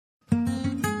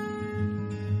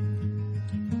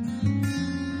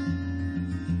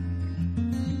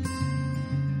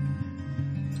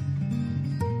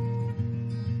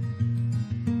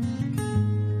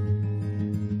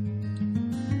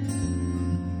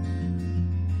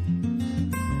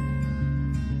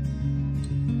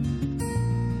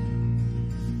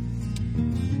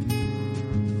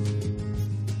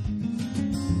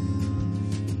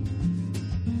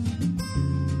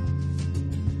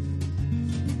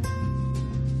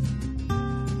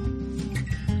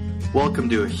Welcome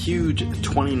to a huge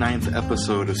 29th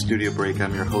episode of Studio Break.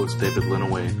 I'm your host, David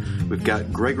Linaway. We've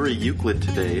got Gregory Euclid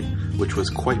today, which was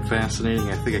quite fascinating.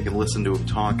 I think I can listen to him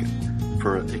talk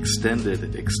for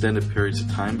extended periods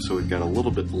of time, so we've got a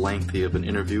little bit lengthy of an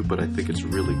interview, but I think it's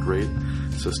really great,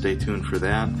 so stay tuned for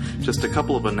that. Just a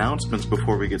couple of announcements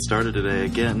before we get started today.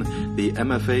 Again, the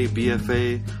MFA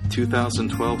BFA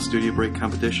 2012 Studio Break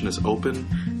competition is open.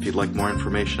 If you'd like more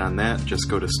information on that, just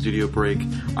go to Studio Break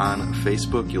on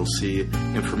Facebook. You'll see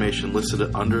information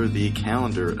listed under the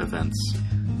calendar events.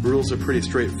 Rules are pretty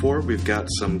straightforward. We've got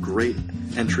some great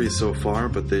entries so far,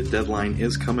 but the deadline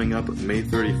is coming up May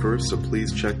 31st, so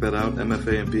please check that out,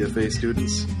 MFA and BFA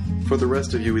students. For the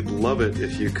rest of you, we'd love it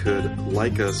if you could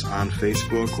like us on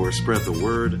Facebook or spread the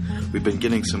word. We've been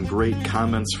getting some great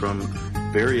comments from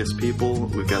various people.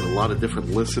 We've got a lot of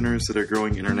different listeners that are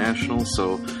growing international,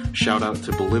 so shout out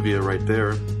to Bolivia right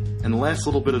there. And the last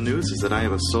little bit of news is that I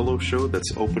have a solo show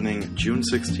that's opening June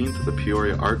 16th at the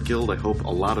Peoria Art Guild. I hope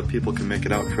a lot of people can make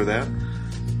it out for that.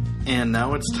 And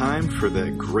now it's time for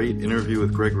that great interview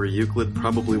with Gregory Euclid,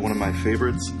 probably one of my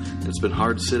favorites. It's been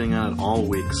hard sitting on it all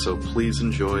week, so please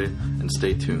enjoy and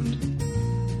stay tuned.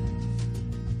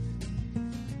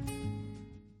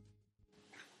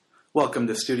 Welcome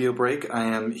to Studio Break. I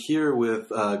am here with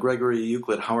Gregory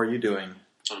Euclid. How are you doing?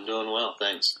 I'm doing well,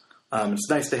 thanks. It's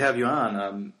nice to have you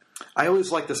on. I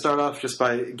always like to start off just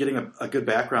by getting a good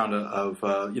background of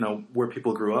where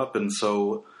people grew up, and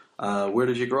so where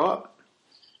did you grow up?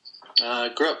 I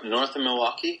grew up north of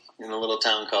Milwaukee in a little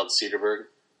town called Cedarburg.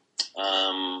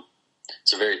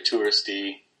 It's a very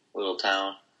touristy little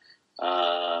town.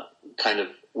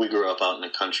 We grew up out in the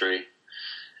country,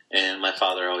 and my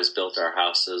father always built our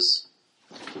houses.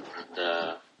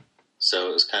 And, so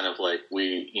it was kind of like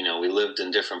we lived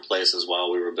in different places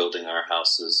while we were building our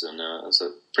houses, and it was a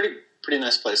pretty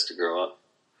nice place to grow up.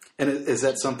 And is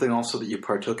that something also that you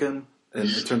partook in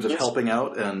terms of helping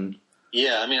out? And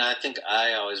yeah, I mean, I think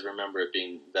I always remember it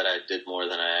being that I did more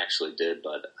than I actually did,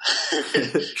 but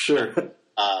sure.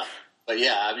 But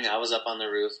yeah, I mean, I was up on the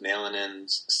roof nailing in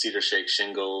cedar shake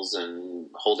shingles and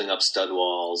holding up stud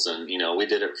walls, and we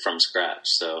did it from scratch.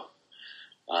 So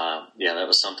that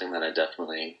was something that I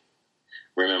definitely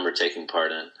remember taking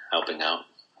part in, helping out.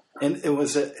 And it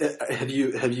was have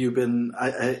you been?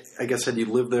 I guess had you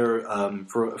lived there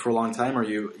for a long time, or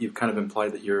you've kind of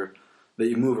implied that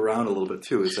you move around a little bit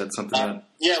too? Is that something that?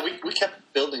 Yeah, we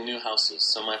kept building new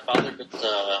houses. So my father built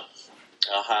a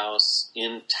house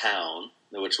in town,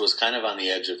 which was kind of on the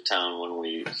edge of town when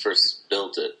we first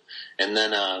built it. And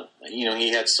then,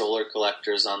 he had solar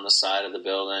collectors on the side of the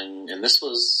building. And this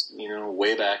was,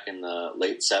 way back in the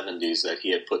late 70s that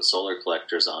he had put solar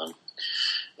collectors on.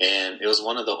 And it was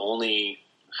one of the only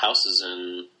houses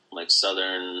in,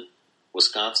 southern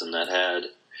Wisconsin that had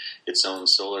its own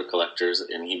solar collectors,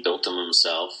 and he built them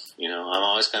himself. I'm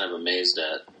always kind of amazed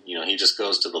at, he just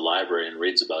goes to the library and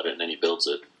reads about it, and then he builds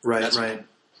it. Right.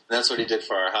 That's what he did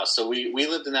for our house. So we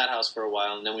lived in that house for a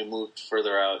while, and then we moved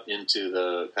further out into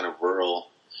the kind of rural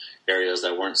areas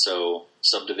that weren't so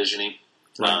subdivision-y.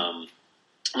 Right.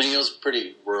 It was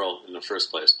pretty rural in the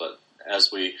first place, but as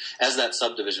that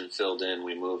subdivision filled in,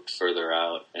 we moved further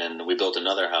out, and we built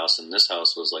another house, and this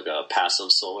house was like a passive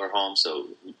solar home, so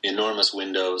enormous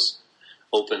windows,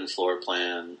 open floor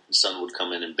plan. The sun would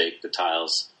come in and bake the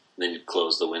tiles, and then you'd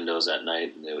close the windows at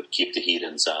night, and they would keep the heat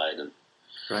inside. And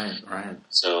Right.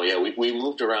 So, yeah, we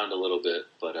moved around a little bit,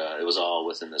 but it was all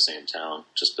within the same town,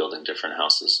 just building different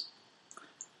houses.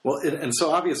 Well, and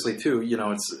so obviously, too,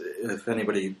 it's if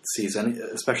anybody sees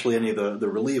especially any of the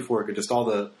relief work or just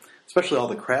especially all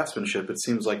the craftsmanship, it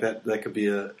seems like that could be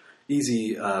a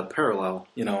easy parallel,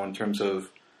 in terms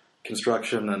of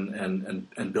construction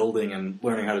and building and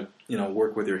learning how to,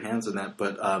 work with your hands in that.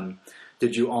 But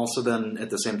did you also then at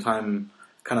the same time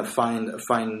kind of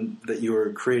find that you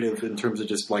were creative in terms of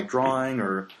just like drawing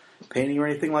or painting or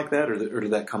anything like that, or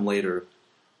did that come later?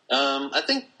 I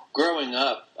think growing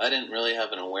up, I didn't really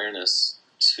have an awareness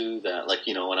to that.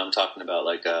 When I'm talking about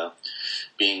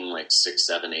being 6,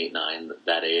 7, 8, 9,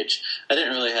 that age, I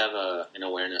didn't really have an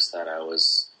awareness that I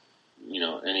was,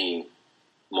 any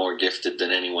more gifted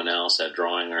than anyone else at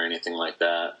drawing or anything like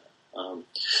that.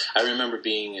 I remember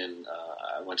being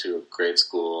I went to a grade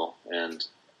school, and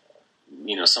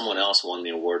someone else won the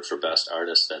award for best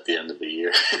artist at the end of the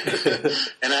year.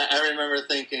 And I remember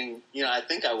thinking, I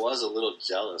think I was a little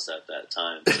jealous at that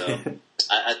time. So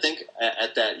I think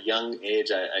at that young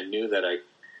age, I knew that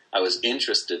I was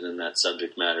interested in that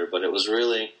subject matter, but it was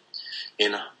really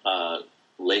in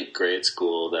late grade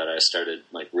school that I started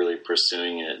really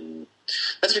pursuing it and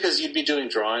That's because you'd be doing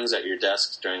drawings at your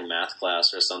desk during math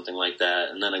class or something like that,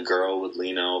 and then a girl would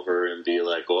lean over and be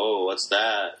like, "Whoa, what's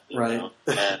that?" You know?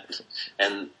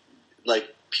 And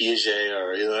like Piaget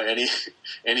or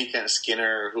any kind of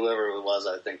Skinner or whoever it was,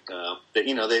 I think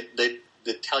that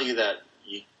they tell you that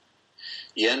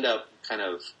you end up kind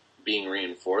of being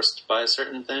reinforced by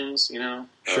certain things,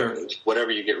 Sure.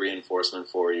 Whatever you get reinforcement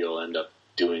for, you'll end up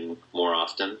doing more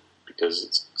often.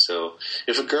 Because so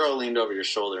if a girl leaned over your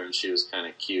shoulder and she was kind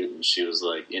of cute and she was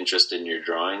like interested in your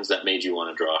drawings, that made you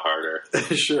want to draw harder.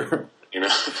 Sure.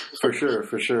 For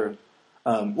sure.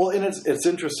 Well, and it's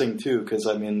interesting too, because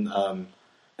I mean,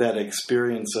 that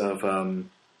experience of,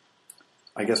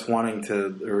 I guess, wanting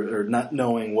to or not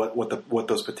knowing what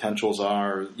those potentials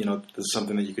are, there's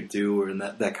something that you could do, or in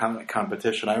that kind of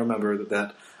competition. I remember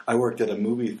that I worked at a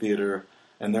movie theater,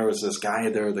 and there was this guy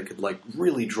there that could like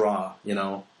really draw,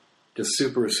 just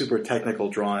super, super technical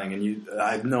drawing. And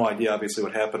I have no idea, obviously,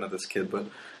 what happened to this kid, but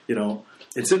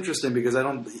it's interesting because I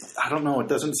don't know. It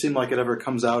doesn't seem like it ever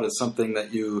comes out as something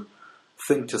that you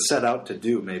think to set out to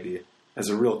do, maybe as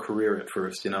a real career at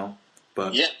first,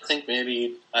 But yeah, I think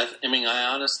maybe. I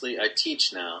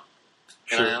teach now,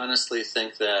 sure. And I honestly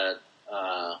think that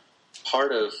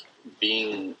part of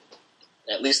being,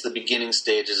 at least the beginning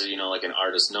stages, like an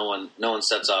artist, no one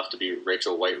sets off to be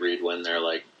Rachel White-Reed when they're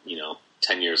like,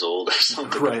 10 years old or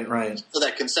something. Right. So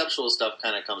that conceptual stuff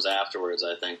kind of comes afterwards,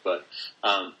 I think. But,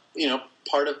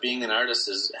 part of being an artist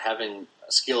is having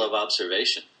a skill of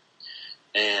observation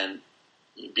and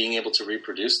being able to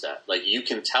reproduce that. Like, you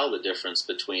can tell the difference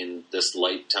between this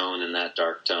light tone and that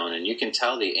dark tone, and you can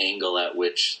tell the angle at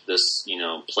which this,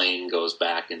 plane goes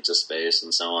back into space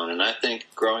and so on. And I think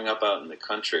growing up out in the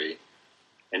country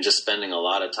and just spending a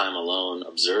lot of time alone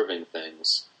observing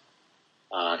things,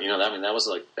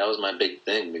 that was my big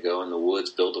thing, to go in the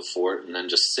woods, build a fort, and then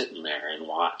just sit in there and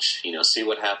watch, see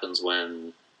what happens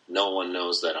when no one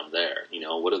knows that I'm there.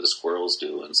 What do the squirrels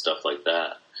do and stuff like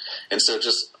that. And so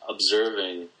just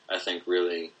observing, I think,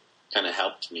 really kind of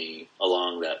helped me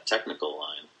along that technical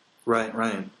line.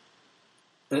 Right.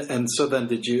 And so then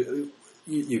did you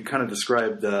kind of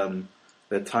described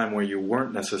that time where you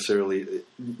weren't necessarily,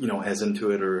 as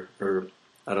into it or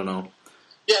I don't know.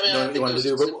 Yeah, I mean, what you wanted to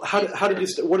do, but how did you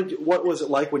what was it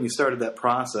like when you started that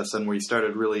process and where you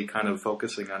started really kind of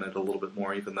focusing on it a little bit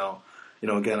more, even though,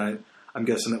 again, I'm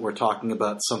guessing that we're talking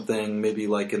about something maybe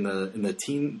like in the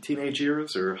teenage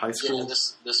years or high school? Yeah,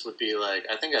 this would be like,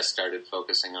 I think I started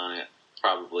focusing on it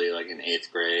probably like in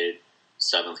 8th grade,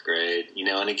 7th grade,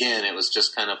 and again, it was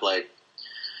just kind of like,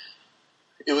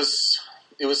 it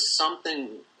was something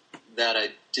that I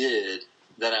did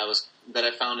that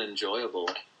I found enjoyable.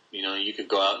 You could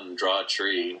go out and draw a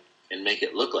tree and make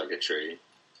it look like a tree.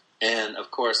 And, of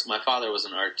course, my father was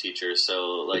an art teacher,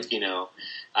 so,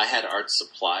 I had art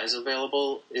supplies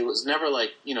available. It was never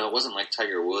like, it wasn't like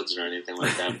Tiger Woods or anything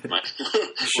like that.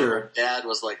 Sure. My dad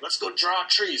was like, let's go draw a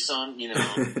tree, son,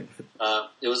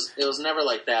 It was never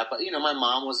like that. But, my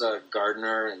mom was a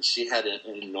gardener, and she had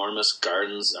enormous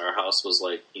gardens. Our house was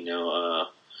like,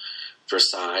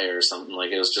 Versailles or something.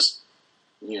 Like, it was just,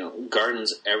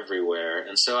 gardens everywhere.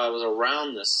 And so I was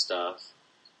around this stuff.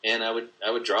 And I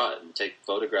would draw it and take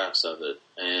photographs of it,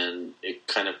 and it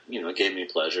kind of, it gave me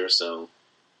pleasure. So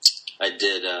I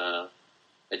did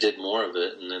more of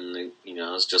it, and then it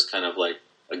was just kind of like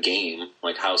a game,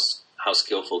 like how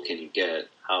skillful can you get,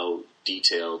 how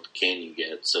detailed can you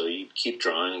get. So you keep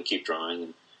drawing,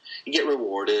 and you get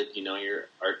rewarded. Your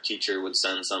art teacher would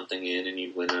send something in, and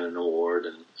you'd win an award,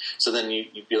 and so then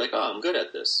you'd be like, oh, I'm good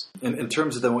at this. In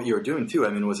terms of then what you were doing too,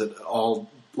 I mean, was it all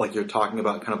like you're talking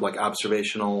about kind of like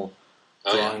observational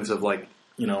drawings of like,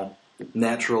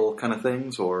 natural kind of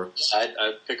things, or?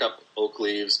 I'd pick up oak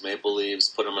leaves, maple leaves,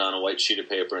 put them on a white sheet of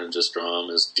paper and just draw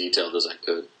them as detailed as I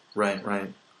could. Right.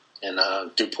 And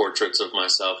do portraits of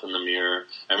myself in the mirror.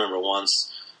 I remember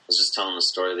once, I was just telling the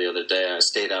story the other day, I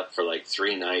stayed up for like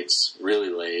 3 nights really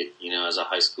late, as a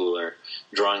high schooler,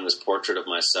 drawing this portrait of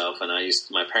myself. And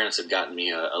my parents had gotten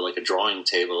me a drawing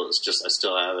table. It's just, I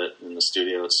still have it in the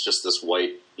studio. It's just this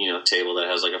white, table that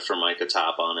has like a Formica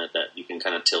top on it that you can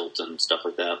kind of tilt and stuff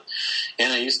like that.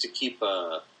 And I used to keep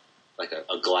a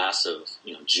glass of,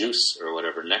 juice or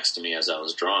whatever next to me as I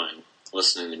was drawing,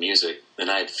 listening to music. And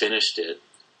I had finished it,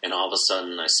 and all of a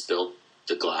sudden I spilled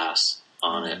the glass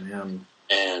on it. Man.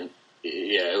 And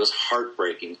yeah, it was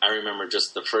heartbreaking. I remember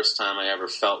just the first time I ever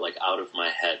felt like out of my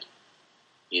head,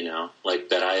 like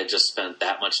that I had just spent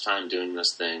that much time doing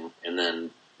this thing and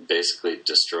then basically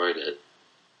destroyed it.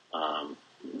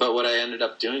 But what I ended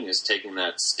up doing is taking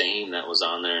that stain that was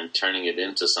on there and turning it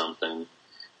into something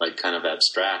like kind of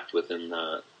abstract within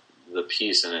the the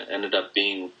piece, and it ended up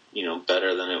being,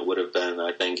 better than it would have been,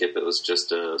 I think, if it was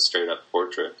just a straight up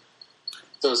portrait.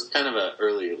 So it's kind of an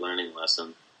early learning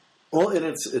lesson. Well, and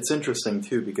it's interesting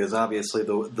too, because obviously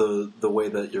the way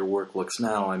that your work looks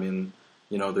now, I mean,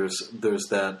 there's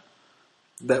that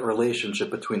relationship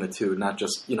between the two, not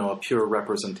just a pure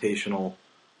representational,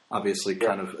 obviously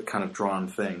kind of drawn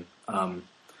thing.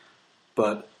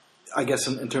 But I guess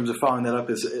in terms of following that up,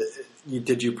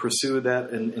 did you pursue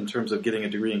that in terms of getting a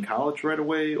degree in college right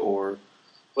away, or?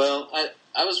 Well,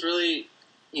 I was really,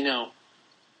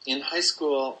 in high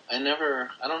school, I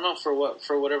don't know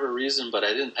for whatever reason, but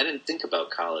I didn't think about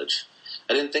college.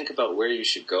 I didn't think about where you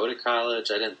should go to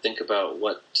college. I didn't think about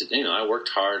what to, I worked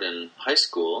hard in high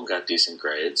school and got decent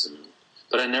grades,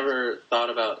 but I never thought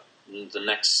about the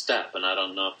next step. And I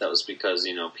don't know if that was because,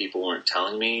 people weren't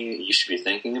telling me you should be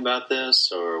thinking about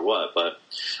this or what, but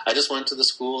I just went to the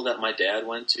school that my dad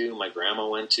went to, my grandma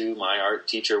went to, my art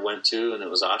teacher went to, and it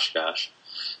was Oshkosh.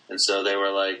 And so they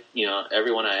were like,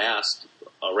 everyone I asked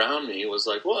around me was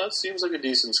like, well, that seems like a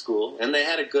decent school. And they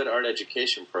had a good art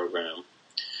education program.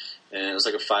 And it was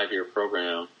like a 5-year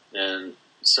program. And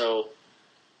so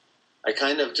I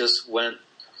kind of just went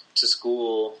to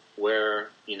school where,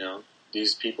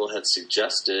 these people had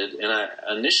suggested. And I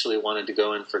initially wanted to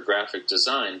go in for graphic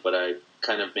design, but I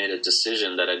kind of made a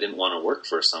decision that I didn't want to work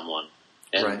for someone.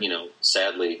 And, right.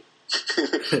 Sadly,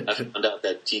 I found out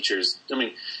that teachers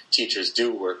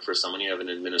do work for someone. You have an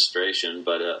administration,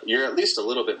 but you're at least a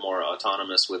little bit more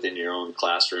autonomous within your own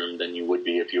classroom than you would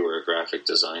be if you were a graphic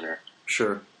designer.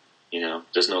 Sure.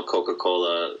 There's no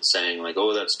Coca-Cola saying like,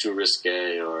 "Oh, that's too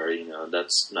risque," or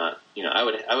that's not.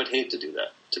 I would hate to do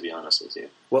that, to be honest with you.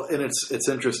 Well, and it's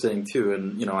interesting too,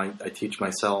 and I teach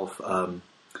myself,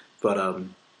 but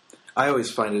I always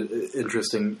find it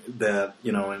interesting that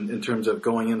in terms of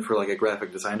going in for like a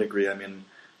graphic design degree, I mean,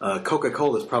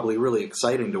 Coca-Cola is probably really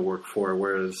exciting to work for,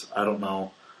 whereas I don't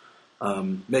know,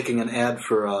 making an ad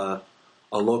for a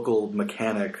local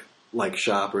mechanic like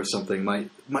shop or something might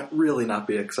really not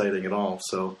be exciting at all.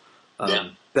 So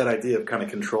that idea of kind of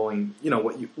controlling,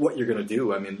 what you're going to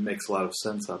do, I mean, makes a lot of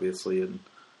sense, obviously. And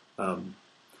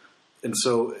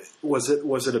so was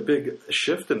it a big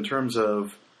shift in terms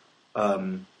of,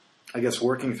 I guess,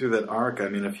 working through that arc? I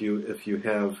mean, if you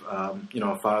have,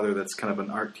 a father that's kind of an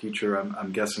art teacher,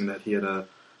 I'm guessing that he had a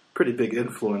pretty big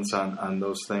influence on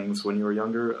those things when you were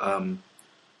younger.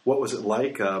 What was it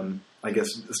like? I guess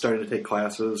starting to take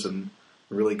classes and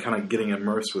really kind of getting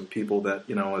immersed with people that,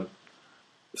 had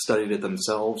studied it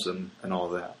themselves and all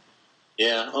that.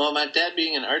 Yeah. Well, my dad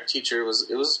being an art teacher it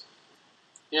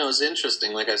was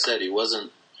interesting. Like I said,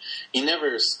 he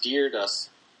never steered us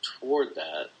toward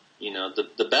that.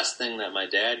 The best thing that my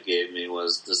dad gave me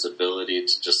was this ability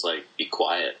to just like be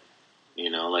quiet.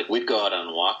 Like we'd go out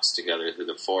on walks together through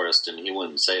the forest and he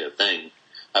wouldn't say a thing.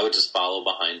 I would just follow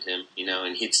behind him,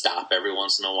 and he'd stop every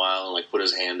once in a while and like put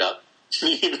his hand up,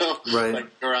 right. Like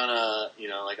we're on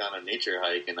a nature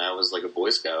hike and I was like a Boy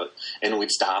Scout and we'd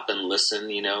stop and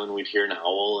listen, and we'd hear an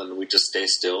owl and we'd just stay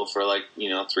still for like,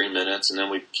 3 minutes and then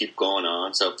we'd keep going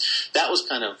on. So that was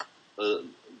kind of a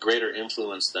greater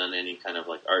influence than any kind of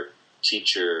like art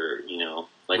teacher,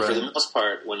 Like right. For the most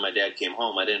part, when my dad came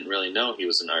home, I didn't really know he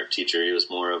was an art teacher. He was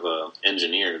more of a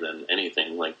engineer than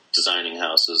anything, like designing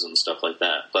houses and stuff like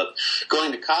that. But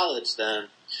going to college then,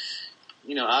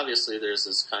 obviously there's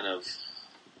this kind of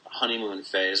honeymoon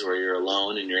phase where you're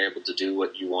alone and you're able to do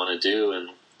what you want to do. And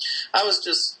I was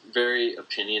just very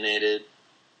opinionated.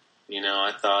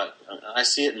 I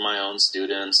see it in my own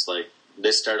students. Like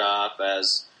they start off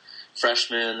as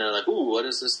freshmen, they're like, ooh, what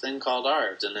is this thing called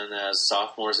art? And then as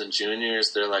sophomores and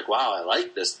juniors, they're like, wow, I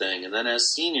like this thing. And then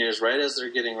as seniors, right as they're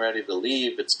getting ready to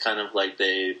leave, it's kind of like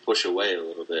they push away a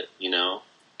little bit,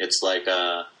 It's like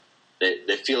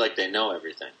they feel like they know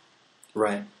everything.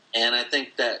 Right. And I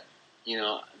think that,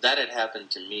 that had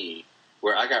happened to me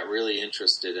where I got really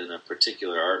interested in a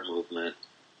particular art movement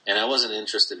and I wasn't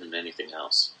interested in anything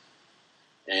else.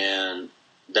 And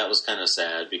that was kind of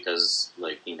sad because,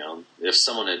 like, if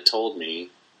someone had told me,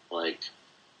 like,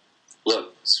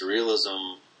 look,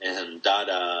 surrealism and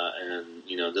Dada and,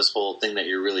 this whole thing that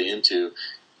you're really into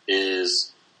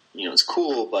is, it's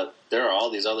cool, but there are all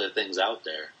these other things out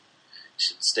there. You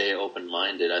should stay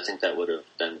open-minded. I think that would have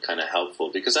been kind of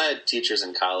helpful because I had teachers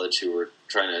in college who were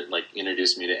trying to, like,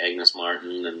 introduce me to Agnes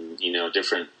Martin and,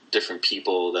 different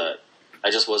people that I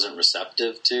just wasn't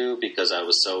receptive to because I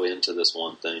was so into this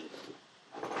one thing.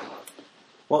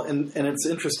 Well, and it's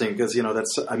interesting because,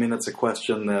 that's a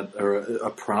question or a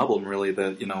problem really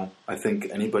that, I think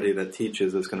anybody that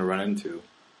teaches is going to run into.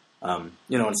 And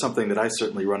something that I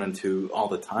certainly run into all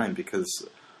the time because,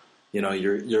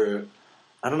 you're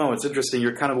I don't know, it's interesting.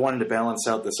 You're kind of wanting to balance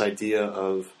out this idea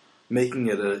of making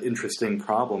it an interesting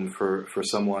problem for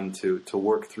someone to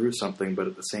work through something, but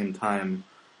at the same time,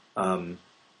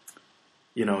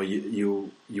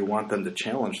 you want them to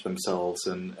challenge themselves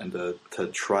and to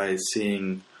try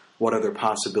seeing what other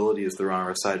possibilities there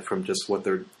are aside from just what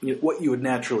what you would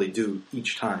naturally do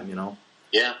each time,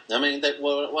 Yeah, I mean,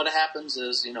 what happens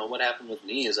is, what happened with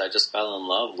me is I just fell in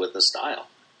love with the style.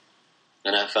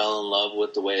 And I fell in love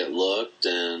with the way it looked,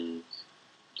 and,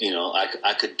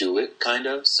 I could do it, kind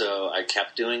of, so I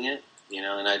kept doing it,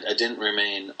 and I didn't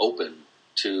remain open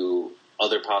to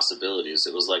other possibilities.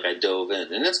 It was like I dove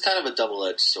in. And it's kind of a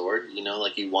double-edged sword,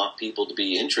 like you want people to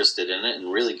be interested in it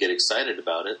and really get excited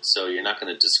about it, so you're not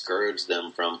going to discourage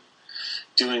them from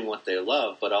doing what they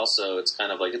love, but also it's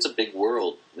kind of like it's a big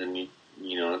world, and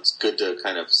it's good to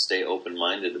kind of stay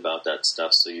open-minded about that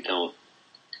stuff so you don't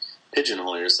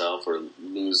pigeonhole yourself or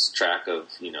lose track of,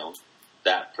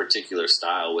 that particular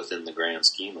style within the grand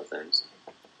scheme of things.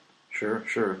 Sure.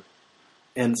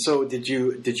 And so did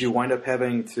you wind up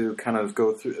having to kind of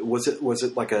go through, was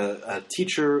it like a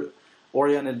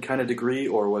teacher-oriented kind of degree,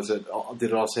 or did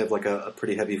it also have like a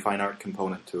pretty heavy fine art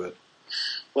component to it?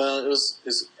 Well,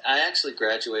 I actually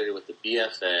graduated with a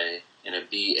BFA and a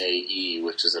BAE,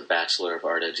 which is a Bachelor of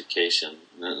Art Education.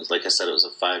 And it was, like I said, it was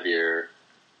a 5-year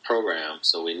program,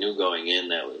 so we knew going in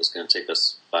that it was going to take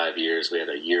us 5 years. We had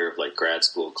a year of like grad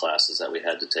school classes that we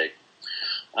had to take,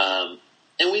 and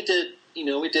we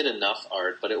did enough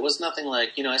art, but it was nothing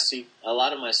like, I see a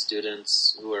lot of my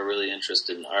students who are really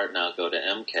interested in art now go to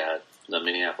MCAD, the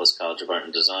Minneapolis College of Art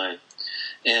and Design,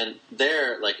 and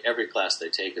there, like, every class they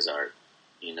take is art,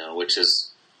 which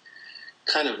is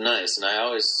kind of nice. And I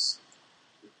always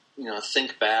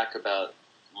think back about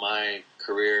my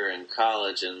career in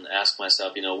college and ask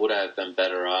myself, would I have been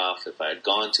better off if I had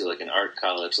gone to like an art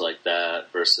college like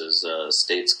that versus a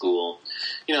state school?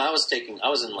 I was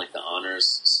in like the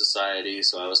honors society,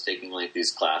 so I was taking like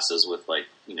these classes with like,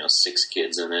 6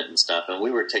 kids in it and stuff. And we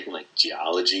were taking like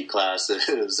geology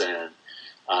classes and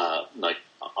like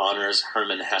honors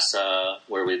Hermann Hesse,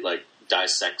 where we'd like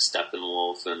dissect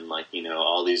Steppenwolf and like,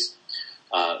 all these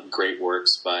great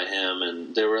works by him,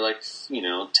 and there were like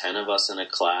 10 of us in a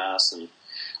class, and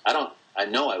I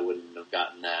know I wouldn't have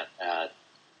gotten that at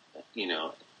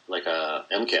like a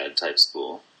MCAD type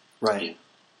school, right?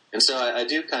 And so I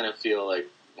do kind of feel like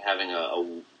having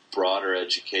a broader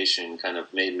education kind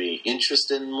of made me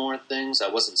interested in more things. I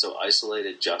wasn't so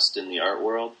isolated just in the art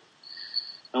world,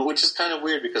 which is kind of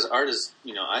weird because art is,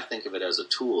 I think of it as a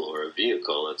tool or a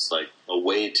vehicle. It's like a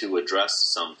way to address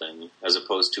something as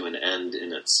opposed to an end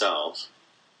in itself.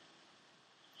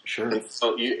 Sure. And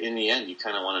so in the end, you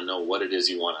kind of want to know what it is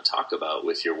you want to talk about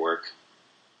with your work.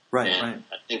 Right, and right.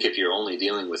 I think if you're only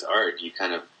dealing with art, you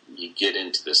get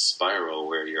into this spiral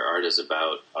where your art is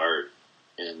about art,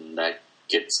 and that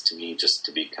gets to me just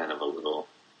to be kind of a little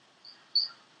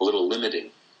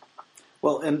limiting.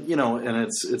 Well, and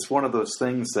it's one of those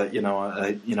things that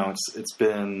it's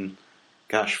been,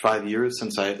 5 years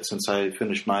since I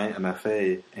finished my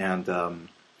MFA, and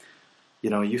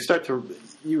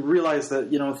you realize that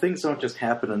things don't just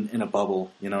happen in a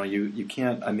bubble. You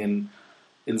can't. I mean,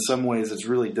 in some ways, it's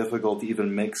really difficult to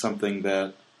even make something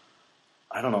that,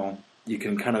 I don't know, you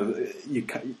can kind of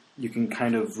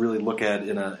really look at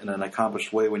in an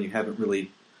accomplished way when you haven't really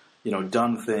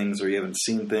done things, or you haven't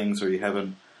seen things, or you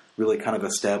haven't really kind of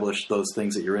established those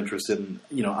things that you're interested in,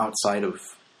 outside of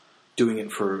doing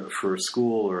it for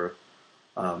school, or,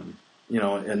 and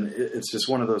it's just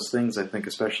one of those things, I think,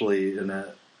 especially in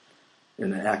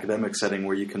an academic setting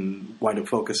where you can wind up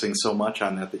focusing so much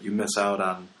on that you miss out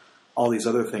on all these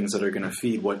other things that are going to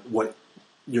feed what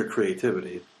your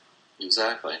creativity.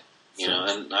 Exactly.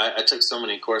 And I took so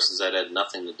many courses that had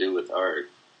nothing to do with art.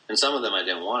 And some of them I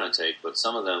didn't want to take, but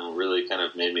some of them really kind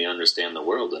of made me understand the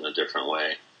world in a different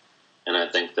way. And I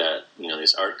think that,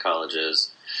 these art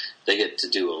colleges, they get to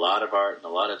do a lot of art and a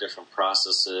lot of different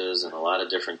processes and a lot of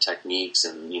different techniques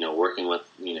and, working with,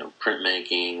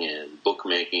 printmaking and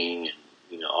bookmaking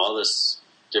and, all this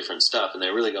different stuff. And they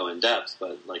really go in depth,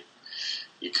 but, like,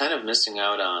 you're kind of missing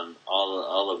out on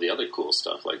all of the other cool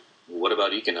stuff. Like, what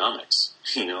about economics?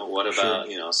 What about,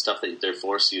 Sure. Stuff that they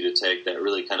force you to take that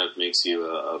really kind of makes you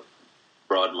a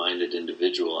broad-minded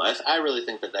individual. I really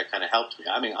think that kind of helped me.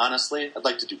 I mean, honestly, I'd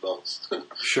like to do both.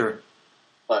 Sure.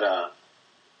 But,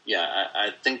 I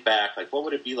think back, like, what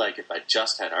would it be like if I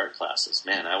just had art classes?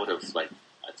 Man, I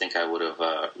think I would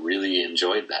have really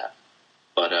enjoyed that.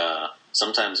 But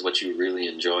sometimes what you really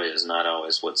enjoy is not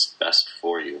always what's best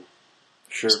for you.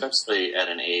 Sure. Especially at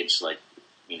an age like,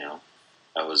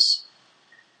 I was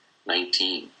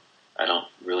 19. I don't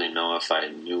really know if I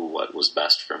knew what was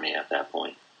best for me at that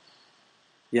point.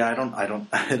 Yeah, I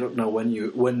don't know when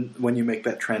you make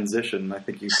that transition. I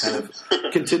think you kind of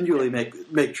continually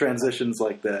make transitions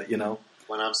like that, you know.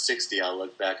 When I'm 60, I'll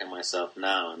look back at myself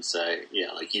now and say,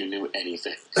 yeah, like you knew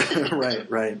anything.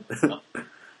 Right.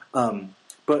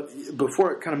 But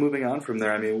before kind of moving on from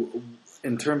there, I mean,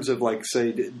 in terms of like,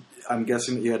 say, I'm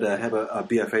guessing that you had to have a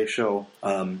BFA show.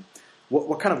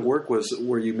 What kind of work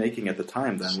were you making at the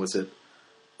time then? Was it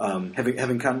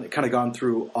having kind of gone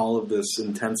through all of this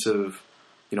intensive,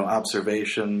 you know,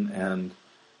 observation and,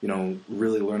 you know,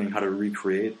 really learning how to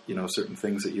recreate, you know, certain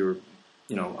things that you were,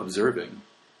 you know, observing?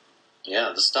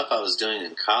 Yeah, the stuff I was doing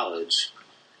in college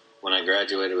when I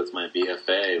graduated with my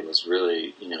BFA was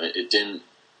really, you know, it didn't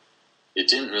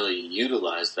really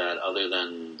utilize that other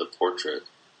than the portrait.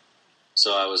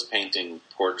 So I was painting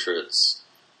portraits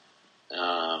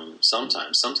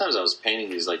sometimes. Sometimes I was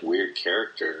painting these like weird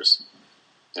characters,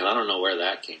 and I don't know where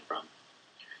that came from.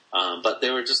 But they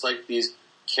were just like these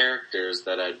characters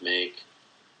that I'd make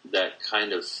that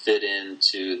kind of fit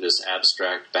into this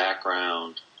abstract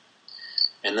background.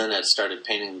 And then I started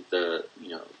painting the, you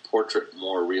know, portrait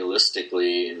more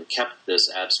realistically and kept this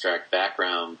abstract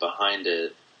background behind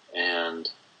it. And,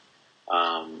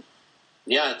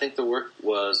 yeah, I think the work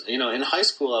was, you know, in high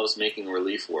school I was making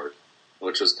relief work,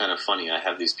 which was kind of funny. I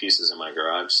have these pieces in my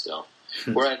garage still,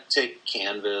 where I'd take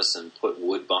canvas and put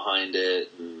wood behind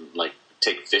it and, like,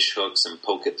 take fish hooks and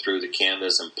poke it through the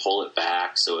canvas and pull it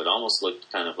back. So it almost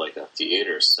looked kind of like a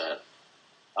theater set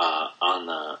on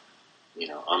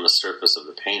the surface of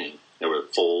the painting. There were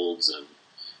folds and,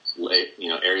 you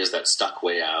know, areas that stuck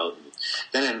way out.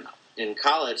 And then in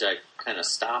college, I kind of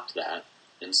stopped that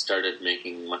and started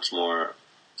making much more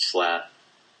flat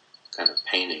kind of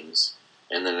paintings.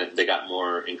 And then they got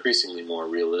increasingly more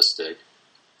realistic.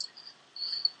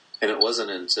 And it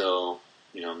wasn't until,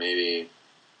 you know, maybe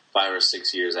 5 or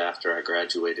 6 years after I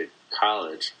graduated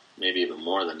college, maybe even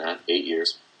more than that, 8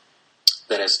 years,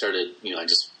 that I started, you know,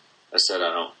 I said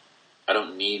I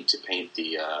don't need to paint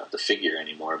the figure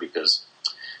anymore, because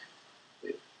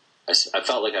I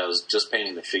felt like I was just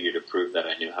painting the figure to prove that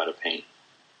I knew how to paint.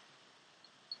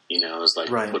 You know, it was like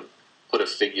put a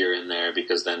figure in there,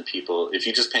 because then people, if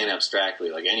you just paint abstractly,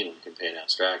 like anyone can paint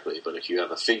abstractly, but if you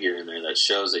have a figure in there that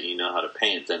shows that you know how to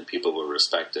paint, then people will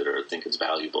respect it or think it's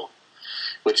valuable,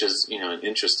 which is, you know, an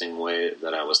interesting way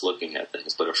that I was looking at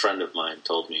things. But a friend of mine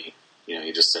told me, you know,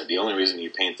 he just said, the only reason you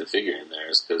paint the figure in there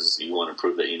is because you want to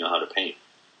prove that you know how to paint.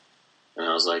 And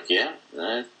I was like, yeah,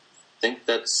 I think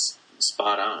that's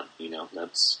spot on. You know,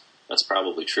 that's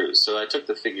probably true. So I took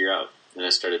the figure out and I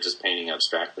started just painting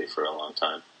abstractly for a long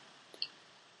time.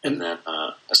 And then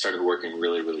I started working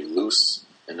really, really loose.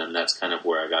 And then that's kind of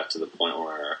where I got to the point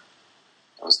where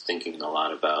I was thinking a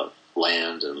lot about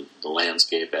land and the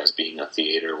landscape as being a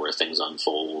theater where things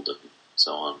unfold and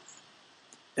so on.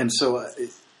 And so,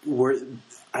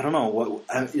 I don't know,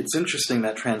 it's interesting,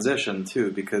 that transition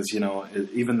too, because, you know,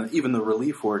 even the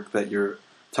relief work that you're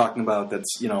talking about,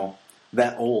 that's, you know,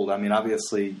 that old. I mean,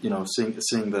 obviously, you know,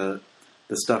 seeing the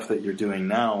stuff that you're doing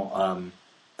now,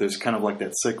 there's kind of like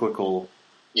that cyclical,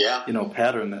 you know,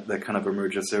 pattern that kind of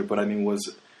emerges there. But I mean,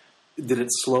 did it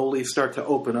slowly start to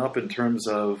open up in terms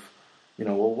of, you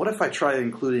know, well, what if I try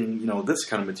including, you know, this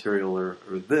kind of material or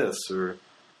this, or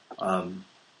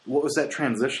what was that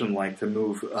transition like to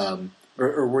move,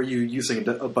 or were you using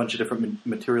a bunch of different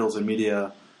materials and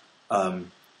media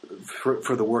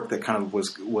for the work that kind of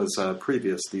was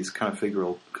previous, these kind of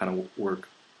figural kind of work?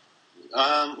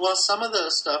 Well, some of the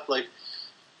stuff, like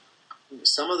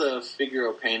some of the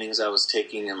figural paintings I was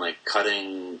taking and like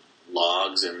cutting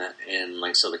logs and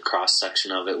like, so the cross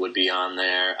section of it would be on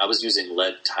there. I was using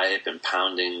lead type and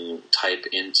pounding type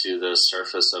into the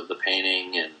surface of the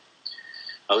painting, and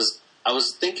I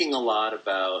was thinking a lot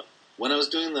about, when I was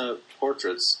doing the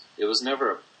portraits, it was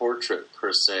never a portrait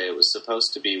per se. It was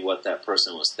supposed to be what that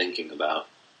person was thinking about.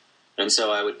 And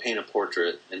so I would paint a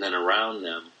portrait, and then around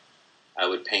them I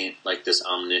would paint like this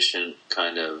omniscient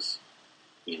kind of,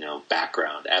 you know,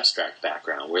 background, abstract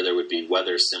background, where there would be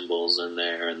weather symbols in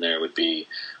there, and there would be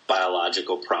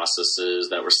biological processes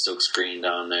that were silk screened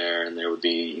on there, and there would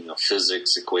be, you know,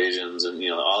 physics equations and, you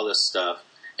know, all this stuff.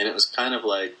 And it was kind of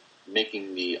like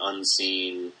making the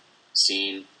unseen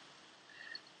seen.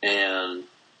 And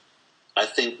I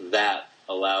think that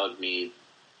allowed me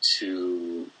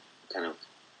to kind of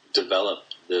develop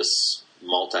this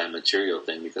multi-material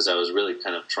thing, because I was really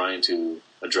kind of trying to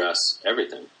address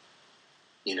everything.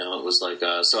 You know, it was like,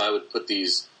 so I would put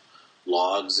these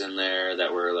logs in there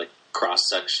that were like cross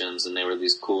sections, and they were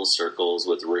these cool circles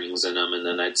with rings in them, and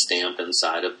then I'd stamp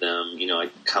inside of them.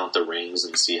 I'd count the rings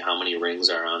and see how many rings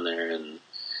are on there, and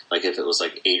like if it was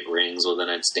like 8 rings, well then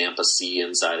I'd stamp a C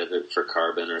inside of it for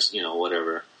carbon or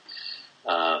whatever.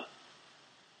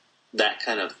 That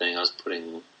kind of thing. I was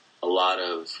putting a lot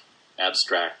of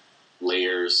abstract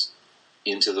layers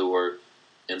into the work,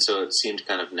 and so it seemed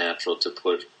kind of natural to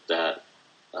put that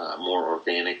more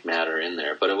organic matter in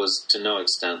there, but it was to no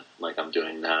extent like I'm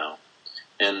doing now.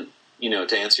 And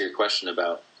to answer your question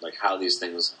about like how these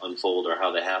things unfold or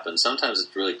how they happen, sometimes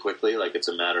it's really quickly, like it's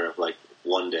a matter of like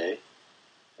one day,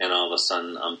 and all of a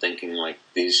sudden I'm thinking like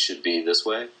these should be this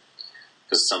way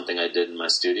because something I did in my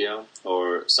studio.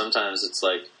 Or sometimes it's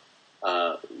like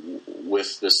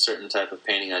with this certain type of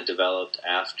painting I developed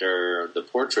after the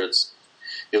portraits,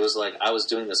 it was like I was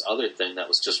doing this other thing that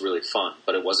was just really fun,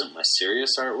 but it wasn't my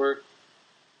serious artwork.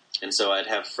 And so I'd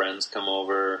have friends come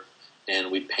over,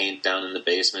 and we'd paint down in the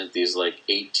basement these like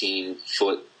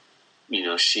 18-foot,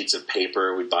 sheets of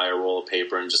paper. We'd buy a roll of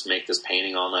paper and just make this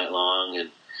painting all night long.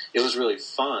 And it was really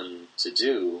fun to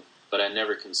do, but I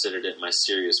never considered it my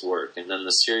serious work. And then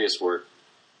the serious work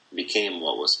became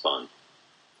what was fun.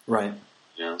 Right.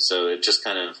 So it just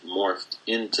kind of morphed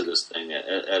into this thing.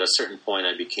 At a certain point,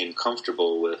 I became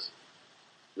comfortable with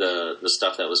the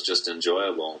stuff that was just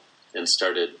enjoyable and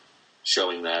started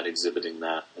showing that, exhibiting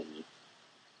that, and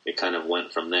it kind of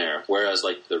went from there. Whereas,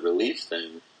 like, the relief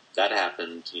thing, that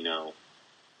happened,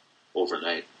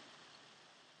 overnight.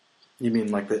 You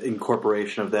mean like the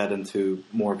incorporation of that into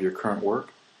more of your current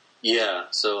work? Yeah.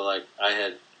 So, like, I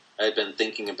had been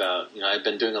thinking about, I'd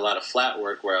been doing a lot of flat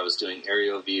work where I was doing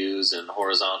aerial views and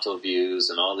horizontal views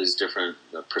and all these different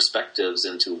perspectives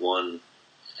into one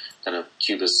kind of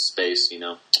cubist space,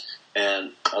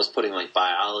 And I was putting like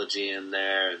biology in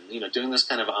there and, doing this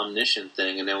kind of omniscient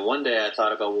thing. And then one day I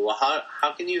thought about, well,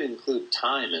 how can you include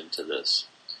time into this?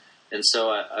 And so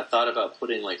I thought about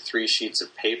putting like 3 sheets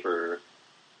of paper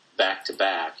back to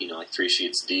back, like 3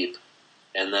 sheets deep.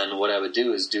 And then what I would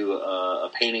do is do a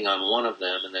painting on one of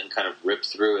them and then kind of rip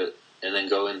through it and then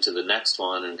go into the next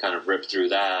one and kind of rip through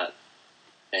that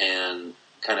and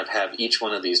kind of have each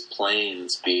one of these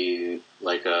planes be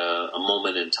like a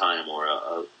moment in time or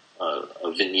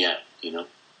a vignette,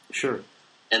 Sure.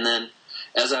 And then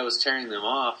as I was tearing them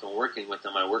off and working with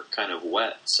them, I worked kind of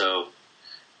wet. So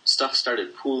stuff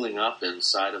started pooling up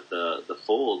inside of the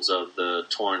folds of the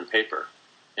torn paper.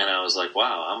 And I was like,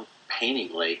 wow, I'm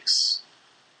painting lakes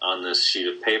on this sheet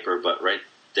of paper, but right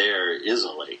there is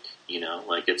a lake,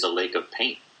 like it's a lake of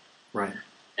paint. Right.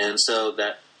 And so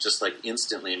that just like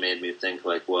instantly made me think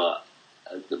like, well,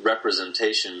 the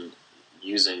representation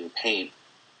using paint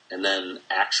and then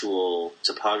actual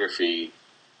topography,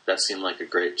 that seemed like a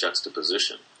great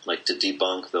juxtaposition, like to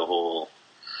debunk the whole,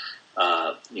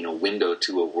 window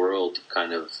to a world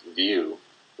kind of view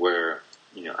where,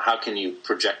 how can you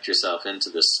project yourself into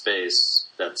this space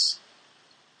that's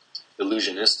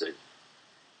illusionistic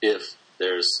if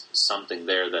there's something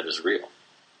there that is real.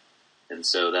 And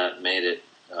so that made it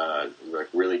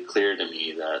really clear to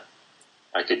me that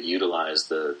I could utilize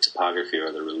the topography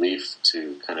or the relief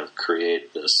to kind of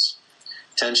create this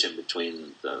tension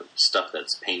between the stuff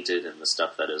that's painted and the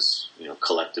stuff that is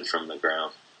collected from the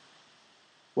ground.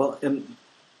 Well, and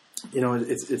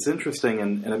it's interesting,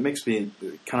 and it makes me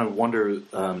kind of wonder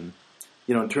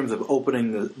in terms of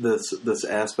opening this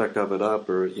aspect of it up,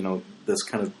 or this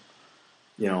kind of,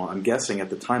 I'm guessing at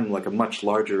the time like a much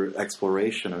larger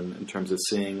exploration in terms of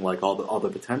seeing like all the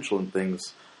potential in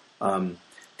things.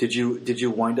 Did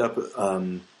you wind up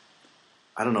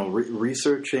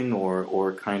researching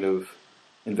or kind of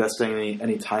investing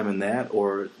any time in that,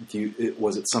 or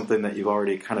was it something that you've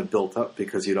already kind of built up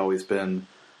because you'd always been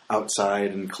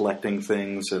outside and collecting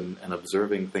things and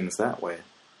observing things that way?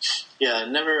 Yeah, I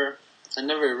never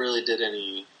really did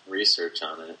any research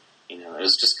on it. It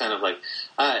was just kind of like,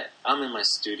 I'm in my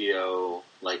studio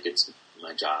like it's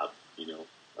my job,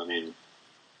 I mean,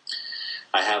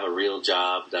 I have a real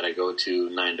job that I go to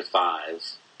 9 to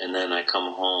 5, and then I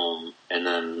come home, and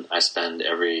then I spend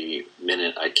every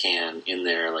minute I can in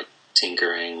there, like,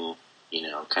 tinkering,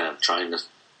 kind of trying to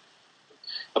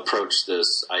approach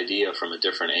this idea from a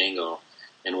different angle.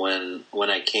 And when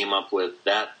I came up with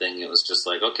that thing, it was just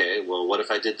like, okay, well, what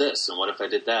if I did this? And what if I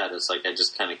did that? It's like I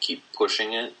just kind of keep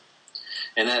pushing it.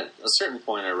 And at a certain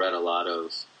point, I read a lot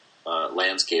of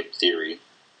landscape theory.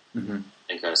 Mm-hmm. I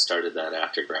think I started that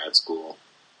after grad school.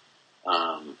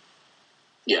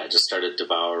 I just started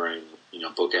devouring,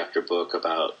 book after book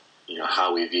about,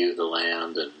 how we view the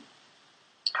land and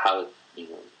how,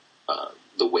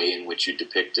 the way in which you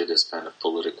depict it is kind of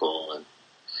political.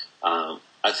 And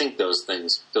I think those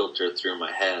things filter through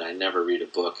my head. I never read a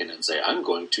book and then say, I'm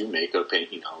going to make a paint,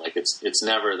 like it's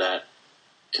never that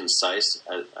concise.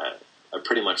 I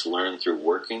pretty much learn through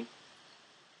working.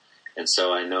 And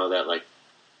so I know that, like,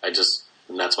 and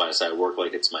that's why I say I work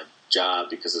like it's my job,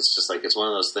 because it's just like, it's one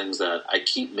of those things that I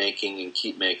keep making and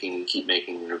keep making and keep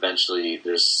making, and eventually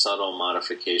there's subtle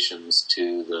modifications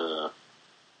to the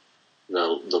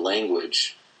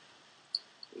language,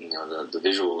 the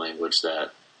visual language,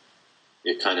 that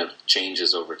it kind of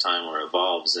changes over time or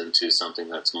evolves into something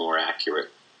that's more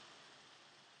accurate,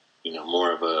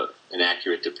 more of an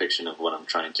accurate depiction of what I'm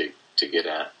trying to get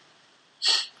at.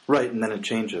 Right, and then it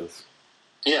changes.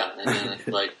 Yeah, and then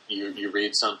like you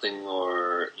read something,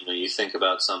 or you think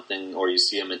about something, or you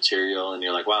see a material and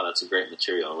you're like, wow, that's a great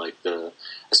material. Like I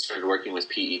started working with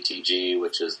PETG,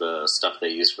 which is the stuff they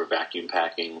use for vacuum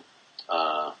packing,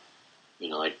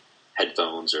 like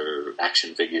headphones or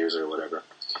action figures or whatever.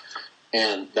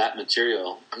 And that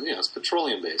material, it's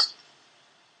petroleum based.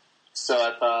 So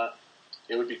I thought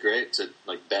it would be great to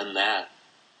like bend that,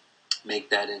 make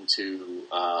that into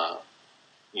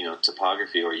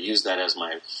topography, or use that as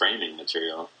my framing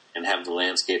material, and have the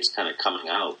landscapes kind of coming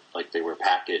out like they were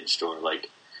packaged, or like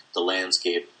the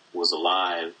landscape was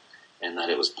alive and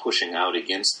that it was pushing out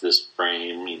against this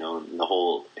frame, and the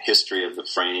whole history of the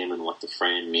frame and what the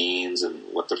frame means and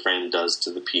what the frame does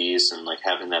to the piece, and like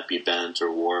having that be bent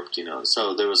or warped,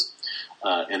 So there was,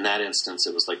 in that instance,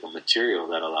 it was like a material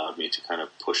that allowed me to kind of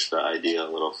push the idea a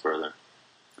little further.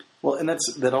 Well, and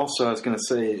that also, I was going to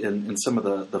say, in some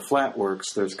of the flat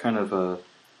works, there's kind of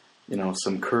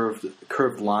some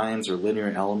curved lines or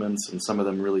linear elements, and some of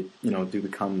them really, do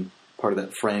become part of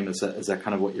that frame. Is that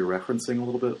kind of what you're referencing a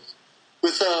little bit?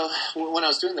 With when I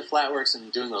was doing the flat works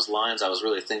and doing those lines, I was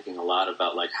really thinking a lot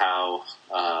about like how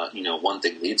one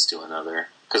thing leads to another.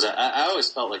 Because I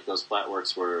always felt like those flat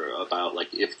works were about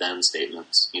like if-then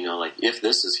statements. Like if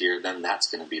this is here, then that's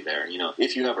going to be there.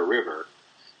 If you have a river,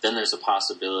 then there's a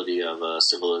possibility of a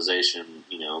civilization,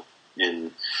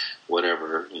 in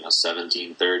whatever,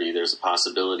 1730, there's a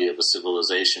possibility of a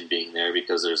civilization being there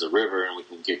because there's a river and we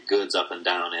can get goods up and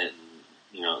down it.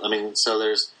 And, so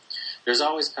there's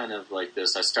always kind of like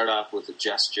this. I start off with a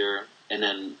gesture, and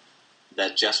then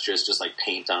that gesture is just like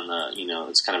paint on the,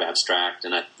 it's kind of abstract.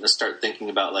 And I start thinking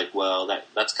about like, well,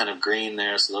 that's kind of green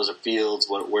there. So those are fields.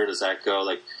 Where does that go?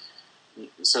 Like,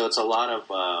 so it's a lot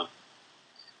of,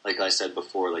 like I said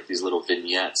before, like these little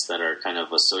vignettes that are kind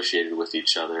of associated with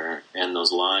each other, and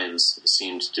those lines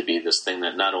seemed to be this thing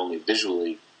that not only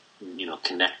visually,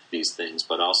 connect these things,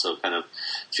 but also kind of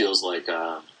feels like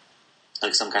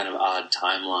some kind of odd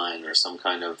timeline, or some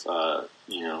kind of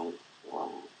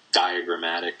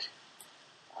diagrammatic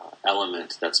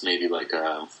element that's maybe like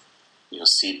a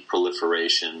seed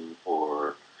proliferation,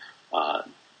 or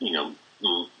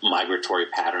migratory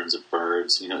patterns of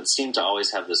birds. It seemed to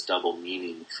always have this double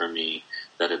meaning for me,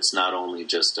 that it's not only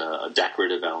just a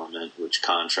decorative element which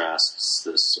contrasts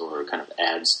this or kind of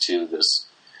adds to this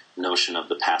notion of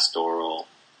the pastoral,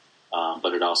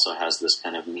 but it also has this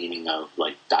kind of meaning of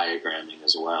like diagramming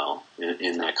as well,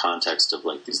 in that context of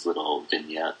like these little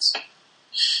vignettes.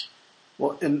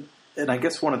 Well, and I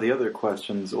guess one of the other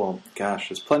questions, well, gosh,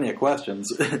 there's plenty of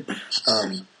questions,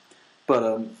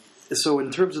 but so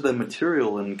in terms of the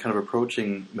material and kind of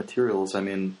approaching materials, I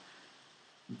mean,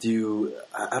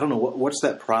 I don't know, what's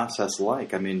that process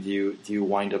like? I mean, do you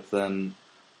wind up then,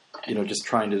 just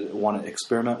trying to want to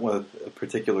experiment with a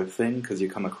particular thing because you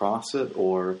come across it,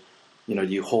 or, do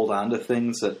you hold on to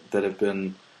things that have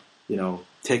been,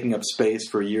 taking up space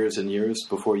for years and years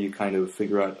before you kind of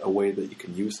figure out a way that you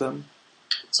can use them?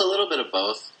 It's a little bit of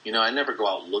both. I never go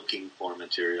out looking for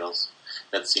materials.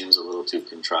 That seems a little too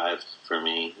contrived for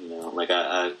me. Like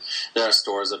there are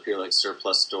stores up here, like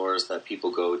surplus stores that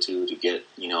people go to get,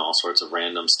 all sorts of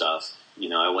random stuff.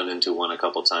 I went into one a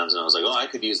couple times and I was like, oh, I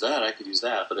could use that.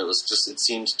 But it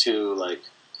seemed too like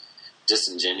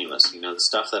disingenuous. The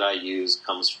stuff that I use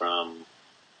comes from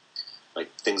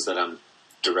like things that I'm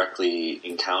directly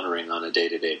encountering on a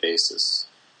day-to-day basis.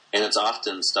 And it's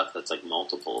often stuff that's like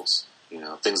multiples,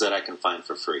 things that I can find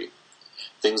for free.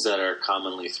 Things that are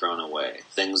commonly thrown away,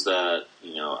 things that,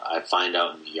 I find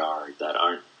out in the yard that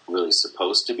aren't really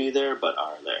supposed to be there but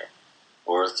are there,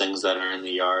 or things that are in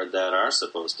the yard that are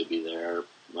supposed to be there,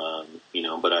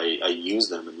 but I use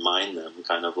them and mine them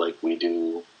kind of like we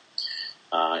do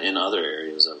in other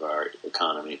areas of our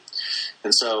economy.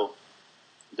 And so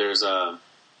there's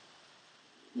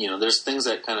there's things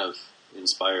that kind of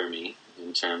inspire me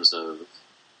in terms of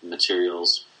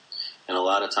materials, and a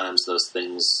lot of times those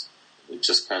things, it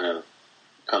just kind of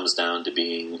comes down to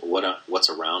being what's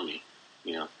around me,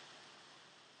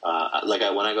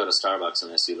 when I go to Starbucks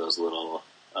and I see those little,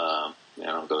 I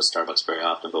don't go to Starbucks very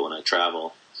often, but when I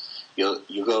travel,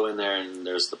 you go in there and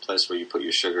there's the place where you put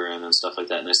your sugar in and stuff like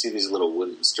that. And I see these little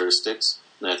wooden stir sticks,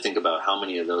 and I think about how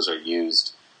many of those are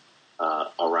used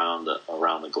around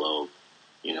the globe,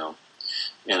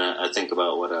 And I think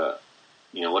about what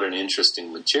an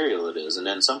interesting material it is. And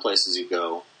then some places you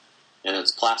go, and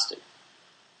it's plastic.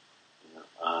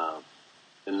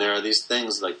 And there are these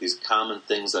things, like these common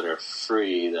things that are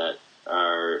free that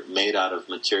are made out of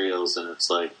materials, and it's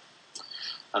like,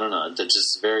 I don't know,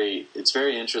 it's very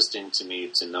interesting to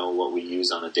me to know what we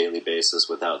use on a daily basis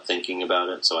without thinking about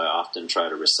it, so I often try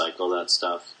to recycle that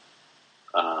stuff.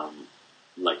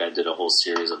 Like I did a whole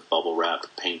series of bubble wrap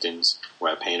paintings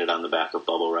where I painted on the back of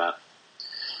bubble wrap.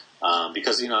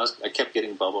 Because, I kept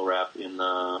getting bubble wrap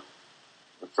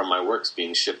from my works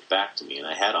being shipped back to me, and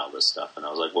I had all this stuff, and I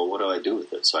was like, well, what do I do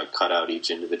with it? So I cut out each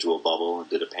individual bubble and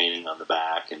did a painting on the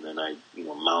back, and then I,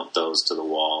 mount those to the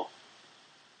wall.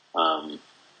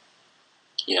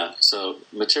 So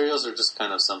materials are just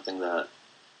kind of something that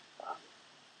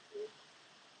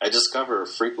I discover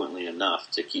frequently enough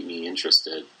to keep me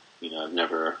interested. I've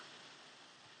never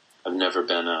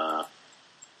been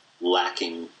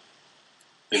lacking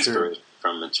inspiration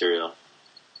from material.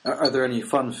 Are there any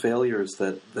fun failures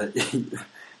that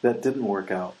that didn't work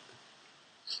out?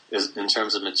 In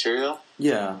terms of material?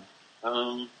 Yeah.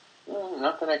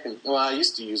 Not that I can. Well, I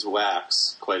used to use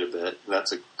wax quite a bit.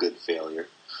 That's a good failure.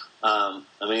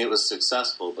 It was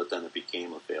successful, but then it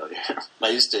became a failure.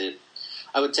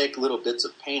 I would take little bits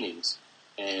of paintings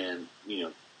and,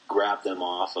 grab them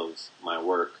off of my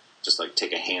work, just like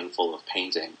take a handful of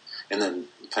painting and then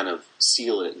kind of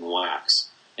seal it in wax.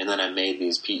 And then I made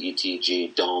these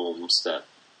PETG domes that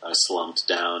I slumped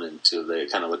down into, they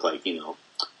kind of look like,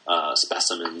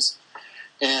 specimens.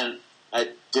 And I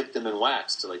dipped them in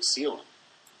wax to seal them.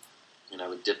 And I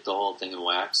would dip the whole thing in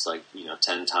wax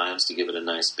 10 times to give it a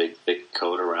nice big thick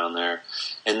coat around there.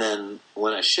 And then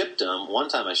when I shipped them, one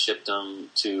time I shipped them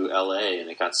to LA, and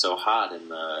it got so hot in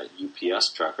the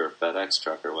UPS truck or FedEx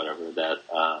truck or whatever that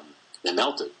they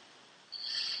melted.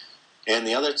 And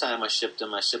the other time I shipped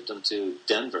them to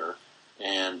Denver,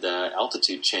 and the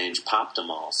altitude change popped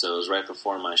them all. So it was right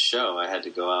before my show. I had to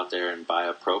go out there and buy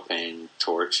a propane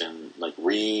torch and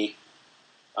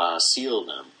seal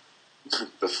them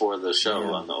before the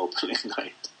show on the opening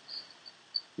night.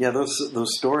 Yeah,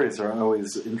 those stories are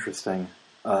always interesting,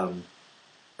 but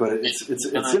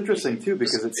it's interesting too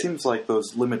because it seems like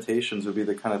those limitations would be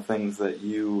the kind of things that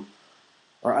you,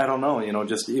 or I don't know,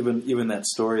 just even that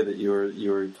story that you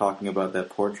were talking about, that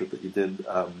portrait that you did,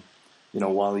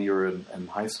 while you were in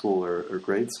high school or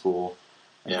grade school,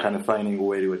 and kind of finding a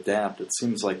way to adapt. It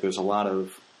seems like there's a lot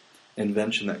of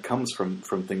invention that comes from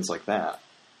things like that.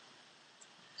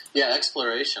 Yeah,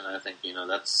 exploration, I think,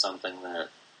 that's something that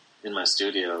in my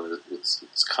studio, it's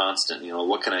constant.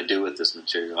 What can I do with this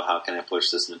material? How can I push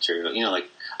this material?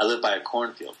 I live by a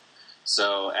cornfield.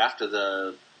 So after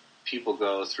the people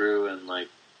go through and,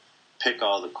 pick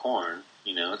all the corn,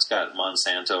 it's got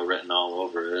Monsanto written all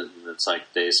over it. And it's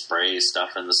like they spray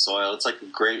stuff in the soil. It's like a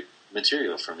great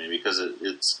material for me because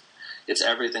it's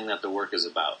everything that the work is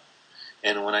about.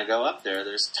 And when I go up there,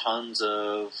 there's tons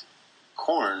of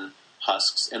corn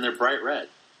husks, and they're bright red,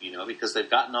 because they've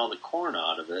gotten all the corn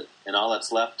out of it, and all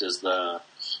that's left is the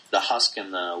husk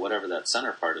and the whatever that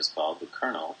center part is called, the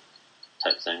kernel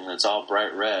type thing. And it's all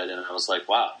bright red, and I was like,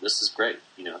 wow, this is great.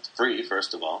 It's free,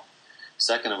 first of all.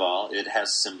 Second of all, it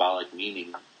has symbolic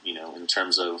meaning, in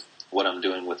terms of what I'm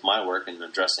doing with my work and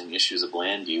addressing issues of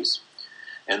land use.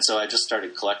 And so I just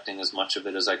started collecting as much of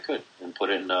it as I could and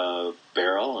put it in a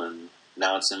barrel, and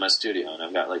now it's in my studio, and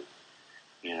I've got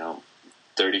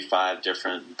 35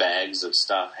 different bags of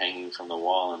stuff hanging from the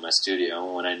wall in my studio.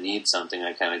 And when I need something,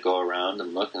 I kind of go around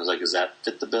and look, and I was like, does that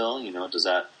fit the bill? Does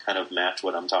that kind of match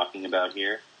what I'm talking about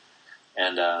here?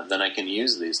 And then I can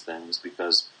use these things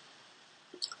because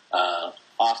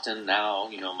often now,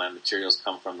 my materials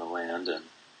come from the land and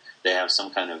they have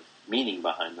some kind of meaning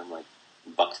behind them. Like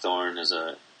buckthorn is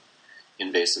a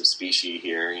invasive species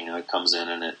here. It comes in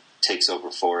and it takes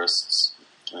over forests,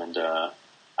 and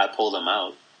I pull them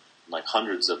out,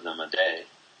 hundreds of them a day.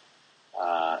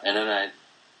 And then I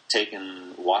take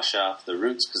and wash off the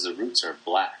roots because the roots are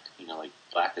black,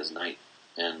 black as night.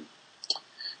 And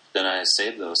then I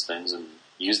save those things and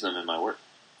use them in my work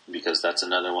because that's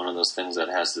another one of those things that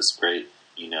has this great,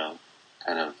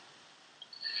 kind of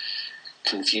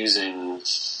confusing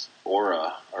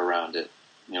aura around it.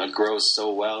 It grows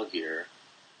so well here.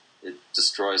 It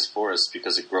destroys forests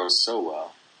because it grows so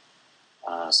well.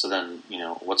 So then,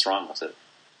 what's wrong with it?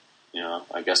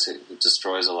 I guess it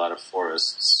destroys a lot of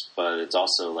forests, but it's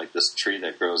also like this tree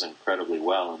that grows incredibly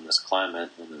well in this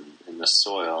climate and in this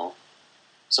soil.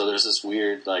 So there's this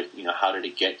weird, like, how did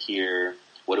it get here?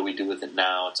 What do we do with it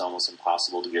now? It's almost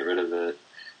impossible to get rid of it.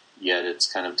 Yet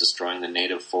it's kind of destroying the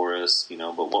native forest,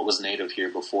 but what was native here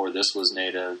before this was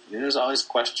native? There's always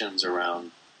questions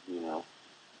around,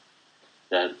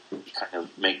 that kind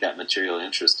of make that material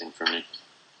interesting for me.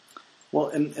 Well,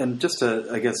 and just to,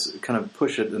 I guess, kind of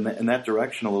push it in that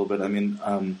direction a little bit, I mean,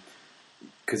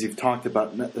 because you've talked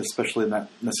about, especially not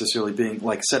necessarily being,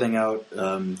 like, setting out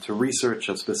to research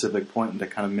a specific point and to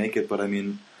kind of make it, but I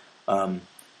mean,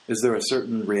 is there a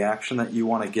certain reaction that you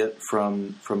want to get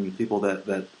from people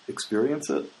that experience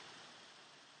it?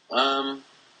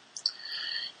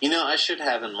 I should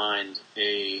have in mind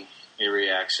a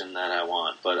reaction that I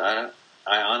want, but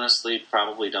I honestly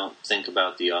probably don't think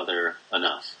about the other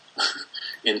enough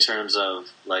in terms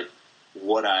of, like,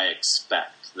 what I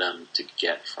expect them to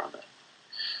get from it.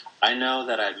 I know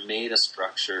that I've made a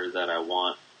structure that I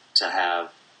want to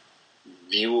have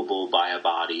viewable by a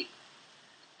body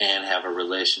and have a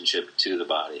relationship to the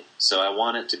body. So I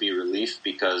want it to be relief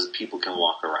because people can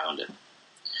walk around it.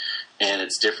 And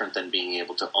it's different than being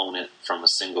able to own it from a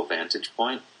single vantage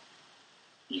point.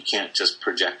 You can't just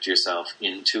project yourself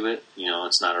into it.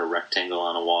 It's not a rectangle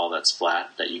on a wall that's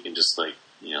flat that you can just, like,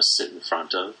 sit in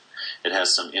front of. It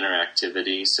has some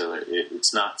interactivity, so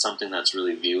it's not something that's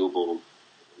really viewable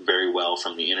very well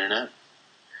from the internet.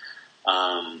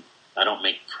 I don't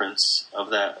make prints of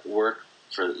that work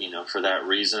for that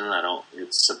reason.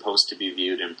 It's supposed to be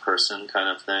viewed in person,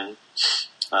 kind of thing.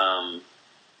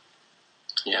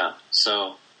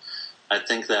 So I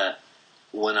think that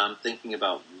when I'm thinking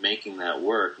about making that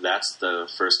work, that's the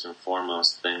first and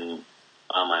foremost thing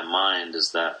on my mind,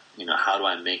 is that, how do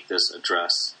I make this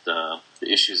address the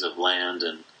issues of land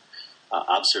and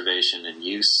observation and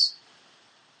use?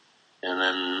 And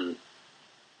then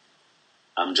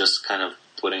I'm just kind of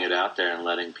putting it out there and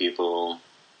letting people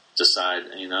decide.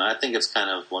 I think it's kind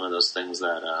of one of those things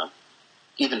that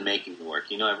even making the work,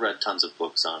 I've read tons of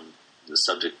books on the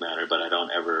subject matter, but I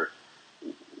don't ever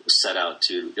set out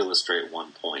to illustrate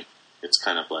one point. It's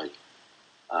kind of like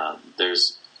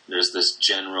there's this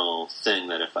general thing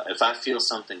that if I feel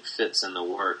something fits in the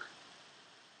work,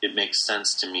 it makes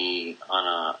sense to me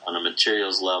on a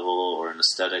materials level or an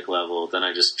aesthetic level, then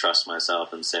I just trust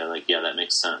myself and say, like, yeah, that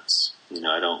makes sense.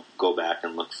 I don't go back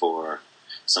and look for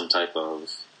some type of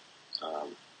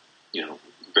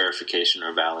verification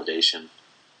or validation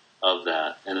of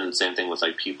that. And then the same thing with,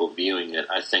 like, people viewing it.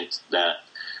 I think that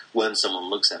when someone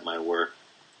looks at my work,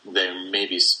 they may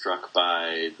be struck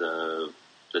by the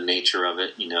nature of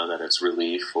it, that it's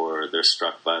relief, or they're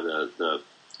struck by the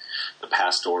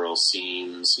pastoral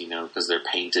scenes, because they're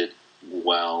painted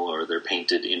well or they're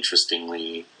painted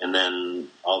interestingly. And then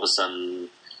all of a sudden,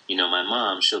 my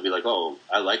mom, she'll be like, oh,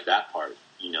 I like that part,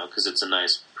 because it's a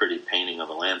nice, pretty painting of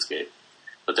a landscape.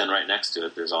 But then right next to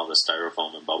it, there's all the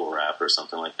styrofoam and bubble wrap or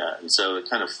something like that. And so it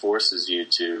kind of forces you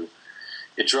to,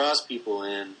 it draws people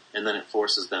in, and then it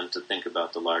forces them to think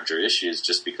about the larger issues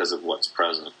just because of what's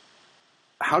present.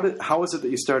 How was it that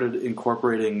you started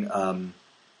incorporating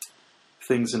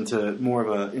things into more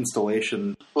of an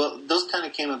installation? Well, those kind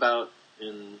of came about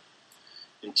in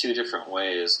two different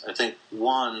ways. I think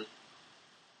one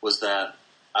was that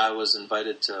I was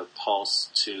invited to Pulse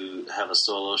to have a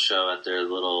solo show at their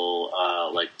little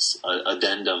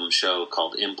addendum show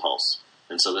called Impulse.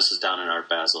 And so this is down in Art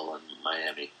Basel in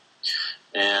Miami.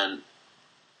 And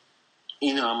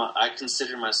I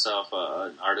consider myself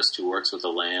an artist who works with the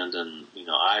land, and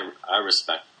I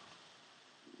respect,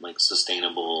 like,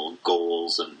 sustainable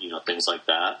goals and things like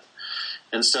that.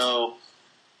 And so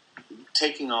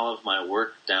taking all of my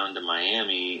work down to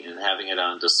Miami and having it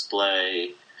on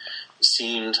display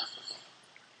seemed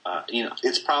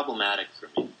it's problematic for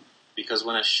me, because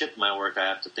when I ship my work, I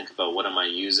have to think about what am I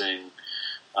using.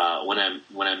 When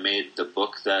I made the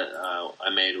book that I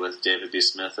made with David B.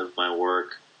 Smith of my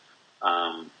work,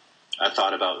 I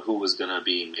thought about who was going to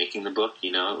be making the book.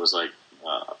 It was like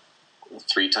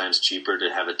 3 times cheaper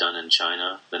to have it done in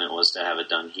China than it was to have it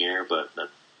done here, but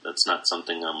that's not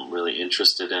something I'm really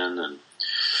interested in. And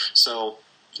so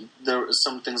there were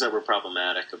some things that were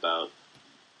problematic about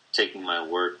taking my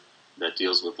work that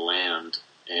deals with land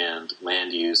and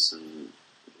land use and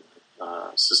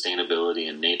sustainability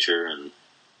and nature and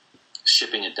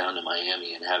shipping it down to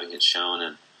Miami and having it shown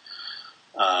and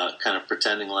kind of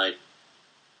pretending like,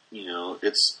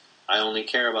 I only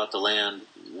care about the land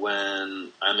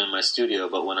when I'm in my studio,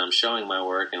 but when I'm showing my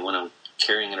work and when I'm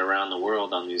carrying it around the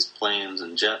world on these planes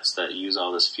and jets that use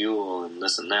all this fuel and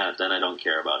this and that, then I don't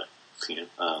care about it. It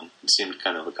seemed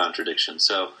kind of a contradiction.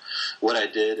 So what I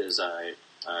did is I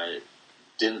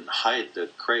didn't hide the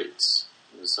crates.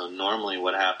 So normally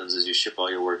what happens is you ship all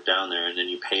your work down there and then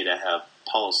you pay to have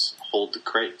Pulse hold the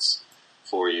crates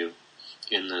for you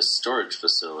in this storage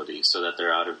facility so that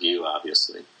they're out of view,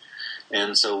 obviously.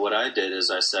 And so what I did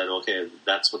is I said, okay,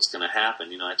 that's what's going to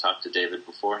happen. I talked to David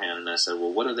beforehand and I said,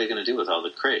 well, what are they going to do with all the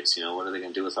crates? What are they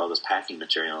going to do with all this packing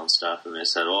material and stuff? And they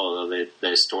said,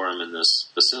 they store them in this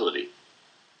facility.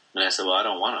 And I said, well, I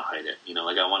don't want to hide it.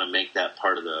 I want to make that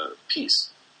part of the piece.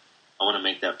 I want to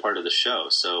make that part of the show.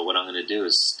 So what I'm going to do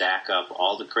is stack up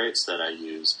all the crates that I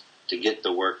used to get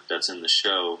the work that's in the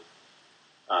show,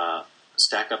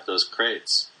 stack up those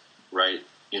crates right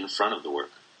in front of the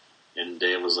work. And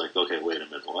Dave was like, okay, wait a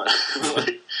minute, what?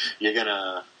 You're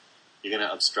gonna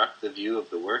obstruct the view of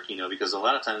the work, because a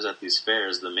lot of times at these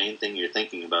fairs, the main thing you're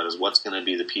thinking about is what's going to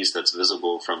be the piece that's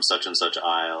visible from such and such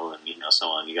aisle, and so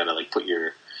on. You got to put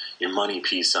your money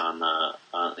piece on the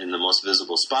in the most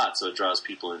visible spot, so it draws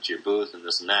people into your booth and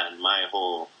this and that. And my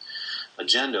whole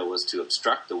agenda was to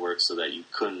obstruct the work so that you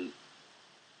couldn't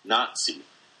not see.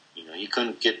 You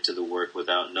couldn't get to the work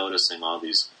without noticing all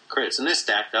these crates, and they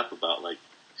stacked up about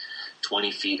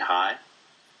 20 feet high.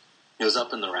 It was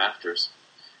up in the rafters.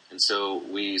 And so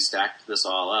we stacked this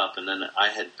all up, and then I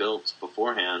had built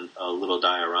beforehand a little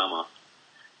diorama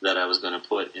that I was going to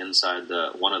put inside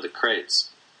one of the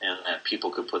crates, and that people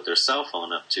could put their cell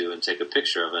phone up to and take a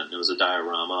picture of it. And it was a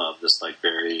diorama of this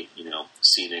very,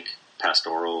 scenic,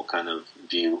 pastoral kind of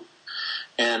view.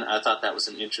 And I thought that was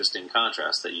an interesting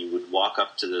contrast, that you would walk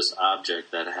up to this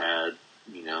object that had,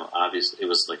 obviously, it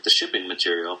was like the shipping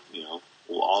material,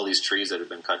 all these trees that have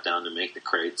been cut down to make the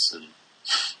crates and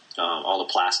all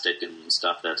the plastic and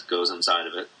stuff that goes inside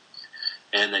of it.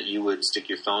 And that you would stick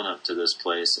your phone up to this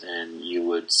place and you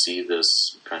would see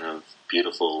this kind of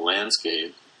beautiful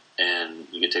landscape and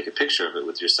you could take a picture of it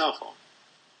with your cell phone.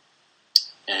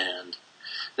 And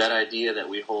that idea that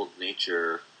we hold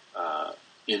nature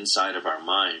inside of our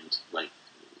mind,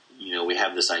 we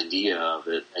have this idea of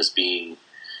it as being,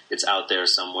 it's out there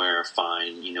somewhere,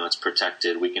 fine, it's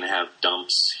protected. We can have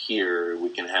dumps here. We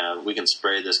can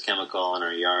spray this chemical in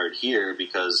our yard here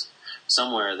because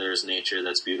somewhere there's nature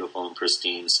that's beautiful and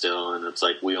pristine still, and it's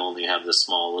we only have this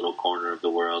small little corner of the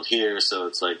world here, so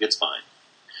it's it's fine.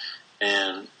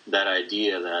 And that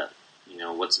idea that,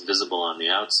 what's visible on the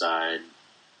outside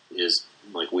is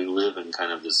we live in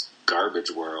kind of this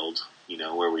garbage world,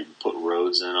 where we put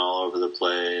roads in all over the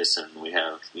place and we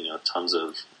have, tons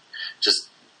of just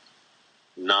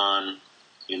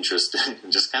non-interesting,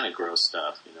 just kind of gross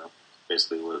stuff,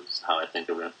 basically was how I think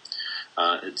of it.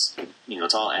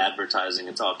 It's all advertising,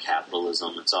 it's all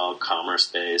capitalism, it's all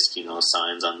commerce-based,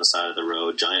 signs on the side of the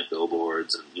road, giant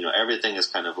billboards, and, everything is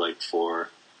kind of for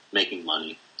making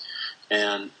money.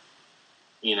 And,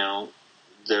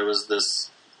 there was this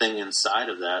thing inside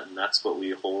of that, and that's what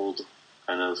we hold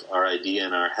kind of our idea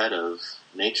in our head of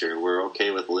nature. We're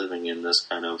okay with living in this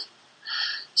kind of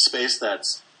space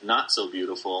that's not so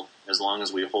beautiful as long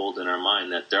as we hold in our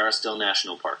mind that there are still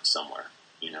national parks somewhere.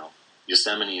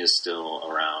 Yosemite is still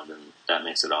around, and that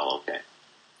makes it all okay.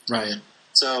 Right.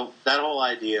 So that whole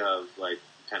idea of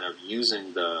kind of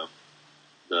using the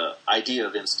idea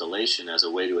of installation as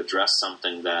a way to address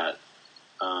something that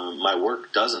my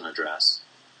work doesn't address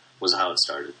was how it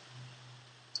started.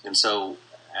 And so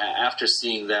after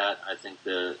seeing that, I think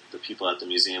the people at the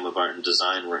Museum of Art and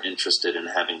Design were interested in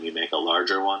having me make a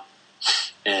larger one.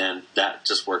 And that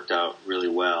just worked out really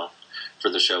well. For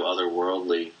the show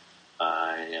Otherworldly,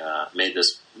 I made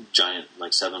this giant,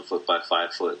 7 foot by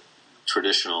 5 foot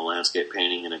traditional landscape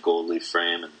painting in a gold leaf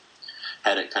frame and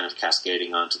had it kind of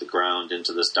cascading onto the ground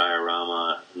into this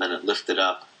diorama. And then it lifted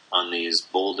up on these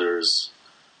boulders.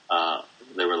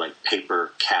 They were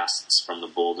paper casts from the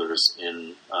boulders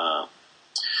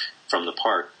from the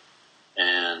park.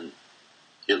 And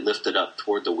it lifted up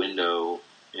toward the window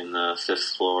in the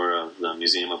 5th floor of the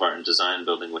Museum of Art and Design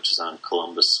building, which is on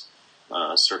Columbus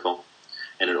Circle,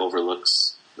 and it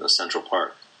overlooks the Central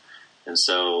Park. And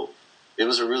so it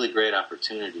was a really great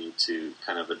opportunity to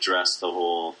kind of address the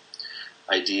whole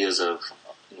ideas of,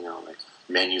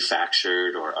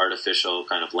 manufactured or artificial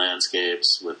kind of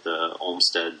landscapes with the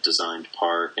Olmsted designed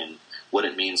park and what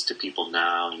it means to people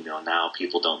now. Now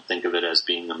people don't think of it as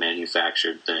being a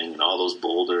manufactured thing, and all those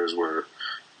boulders were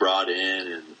brought in,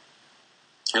 and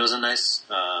it was a nice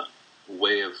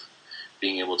way of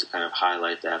being able to kind of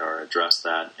highlight that or address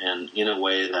that, and in a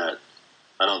way that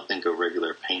I don't think a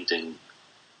regular painting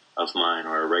of mine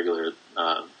or a regular,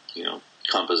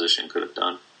 composition could have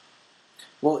done.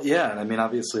 Well, yeah, and I mean,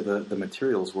 obviously the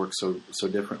materials work so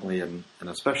differently, and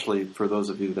especially for those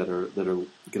of you that are going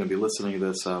to be listening to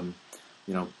this,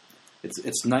 you know,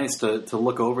 it's nice to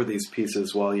look over these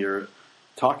pieces while you're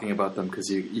talking about them, because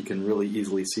you can really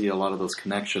easily see a lot of those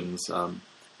connections, and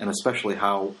especially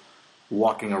how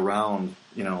walking around,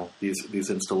 you know, these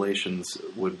installations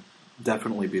would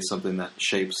definitely be something that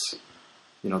shapes,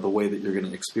 you know, the way that you're going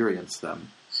to experience them.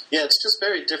 Yeah, it's just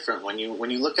very different when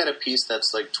you look at a piece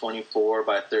that's like 24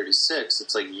 by 36.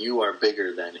 It's like you are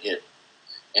bigger than it,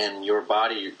 and your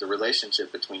body, the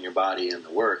relationship between your body and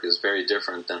the work is very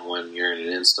different than when you're in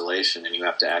an installation and you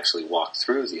have to actually walk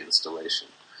through the installation.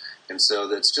 And so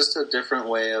that's just a different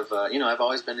way of, you know, I've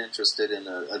always been interested in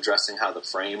addressing how the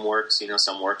frame works. You know,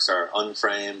 some works are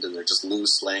unframed and they're just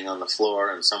loose laying on the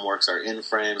floor, and some works are in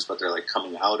frames but they're like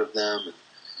coming out of them.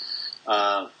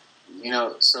 You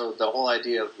know, so the whole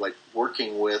idea of like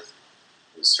working with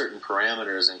certain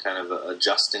parameters and kind of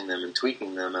adjusting them and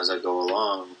tweaking them as I go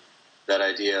along, that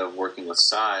idea of working with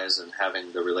size and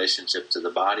having the relationship to the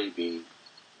body be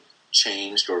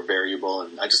changed or variable,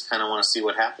 and I just kind of want to see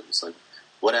what happens. Like,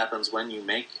 what happens when you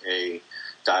make a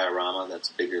diorama that's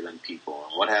bigger than people,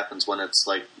 and what happens when it's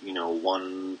like, you know,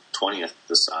 1/20th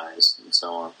the size, and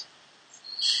so on.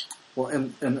 Well,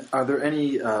 and are there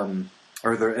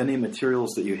any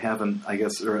materials that you haven't, I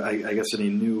guess, or I guess any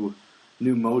new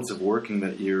modes of working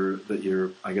that you're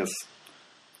I guess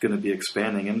going to be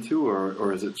expanding into,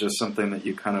 or is it just something that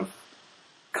you kind of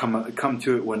come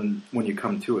to it when you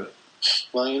come to it?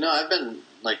 Well, you know, I've been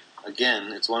like,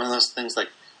 again, it's one of those things like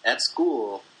at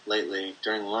school lately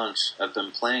during lunch, I've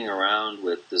been playing around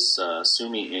with this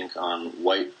Sumi ink on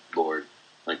whiteboard,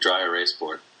 like dry erase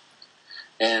board.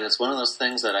 And it's one of those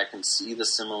things that I can see the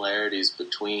similarities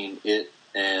between it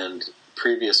and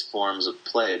previous forms of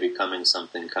play becoming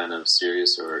something kind of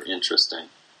serious or interesting.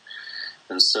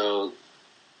 And so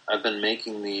I've been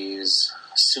making these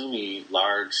Sumi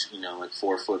large, you know, like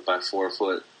 4 foot by 4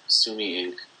 foot Sumi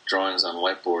ink drawings on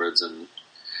whiteboards, and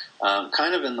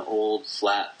kind of in the old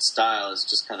flat style. It's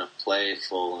just kind of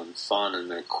playful and fun, and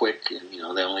they're quick, and, you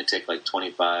know, they only take like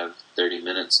 25, 30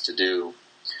 minutes to do.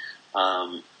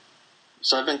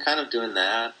 So I've been kind of doing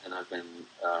that, and I've been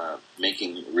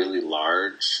making really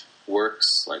large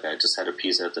works. Like I just had a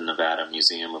piece at the Nevada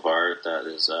Museum of Art that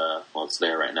is, well, it's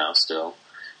there right now still.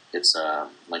 It's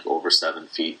like over 7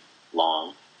 feet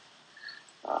long,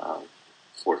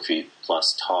 4 feet plus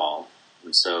tall.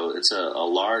 And so it's a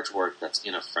large work that's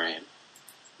in a frame,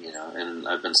 you know, and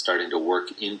I've been starting to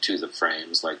work into the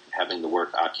frames, like having the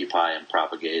work occupy and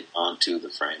propagate onto the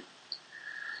frame.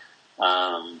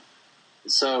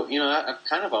 So, you know, I've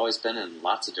kind of always been in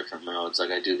lots of different modes.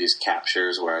 Like I do these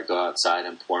captures where I go outside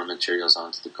and pour materials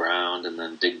onto the ground and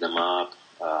then dig them up.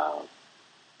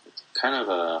 It's kind of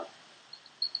a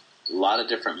lot of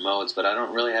different modes, but I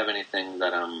don't really have anything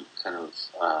that I'm kind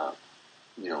of,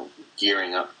 you know,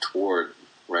 gearing up toward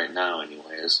right now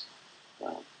anyways.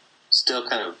 Still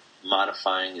kind of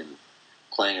modifying and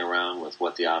playing around with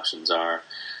what the options are.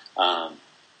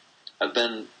 I've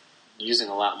been using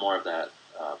a lot more of that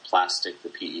plastic, the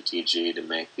PETG, to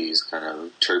make these kind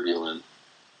of turbulent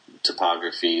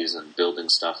topographies and building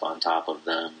stuff on top of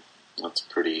them. That's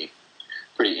pretty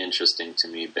interesting to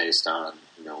me, based on,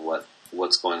 you know,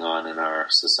 what's going on in our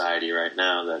society right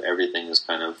now, that everything is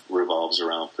kind of revolves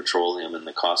around petroleum and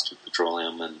the cost of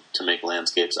petroleum, and to make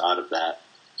landscapes out of that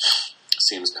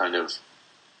seems kind of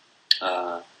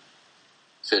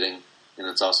fitting, and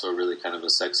it's also really kind of a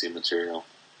sexy material.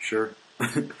 Sure.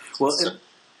 Well, so,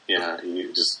 yeah,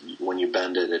 you just, when you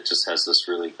bend it, it just has this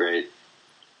really great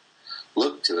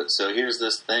look to it. So here's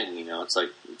this thing, you know, it's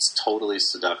like, it's totally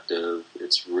seductive.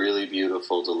 It's really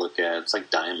beautiful to look at. It's like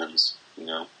diamonds, you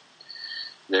know.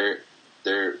 They're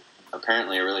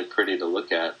apparently really pretty to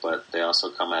look at, but they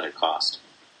also come at a cost.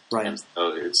 Right. And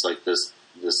so it's like this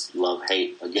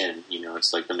love-hate again, you know.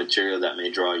 It's like the material that may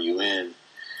draw you in,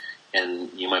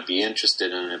 and you might be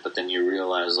interested in it, but then you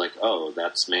realize, like, oh,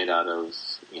 that's made out of,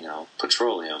 you know,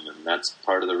 petroleum, and that's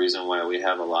part of the reason why we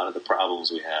have a lot of the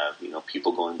problems we have. You know,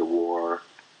 people going to war.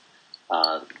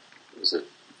 So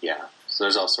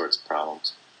there's all sorts of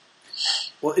problems.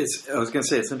 Well, I was going to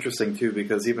say, it's interesting too,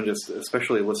 because even just,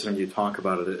 especially listening to you talk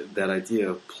about it, that idea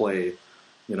of play,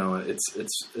 you know,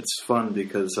 it's fun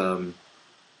because,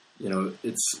 you know,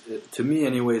 to me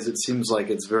anyways, it seems like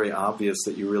it's very obvious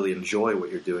that you really enjoy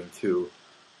what you're doing too,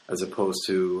 as opposed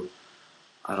to,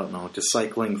 I don't know, just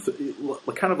cycling,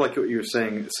 kind of like what you were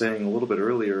saying a little bit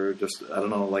earlier. Just, I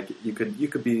don't know, like you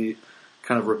could be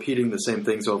kind of repeating the same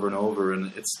things over and over,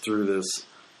 and it's through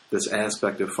this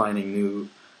aspect of finding new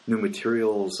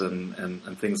materials and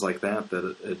things like that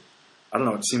I don't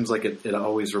know. It seems like it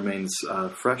always remains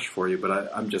fresh for you.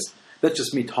 But that's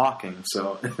just me talking.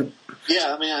 So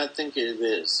yeah, I mean, I think it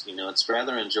is. It's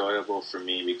rather enjoyable for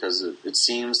me because it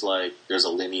seems like there's a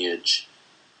lineage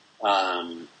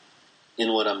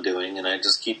in what I'm doing, and I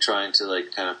just keep trying to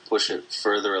like kind of push it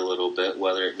further a little bit,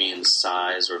 whether it means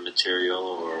size or material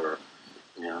or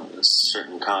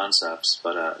certain concepts.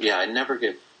 But yeah, I never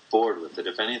get bored with it.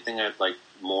 If anything, I'd like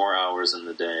more hours in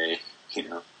the day,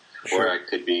 Sure. where I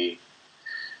could be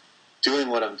doing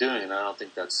what I'm doing, and I don't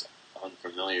think that's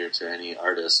unfamiliar to any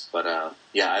artist. But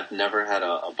yeah, I've never had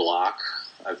a block.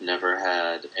 I've never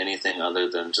had anything other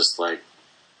than just like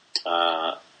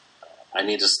I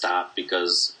need to stop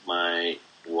because my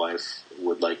wife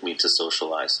would like me to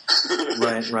socialize.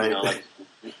 Right. Like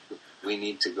we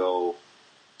need to go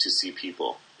to see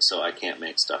people, so I can't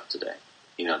make stuff today.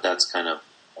 That's kind of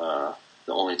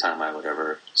the only time I would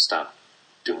ever stop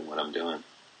doing what I'm doing.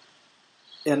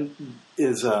 And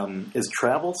is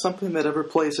travel something that ever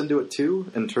plays into it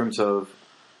too? In terms of,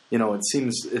 it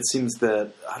seems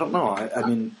that I don't know. I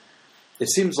mean, it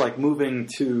seems like moving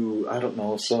to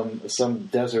some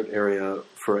desert area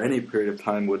for any period of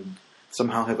time would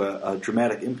somehow have a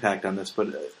dramatic impact on this. But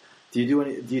do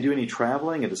you do any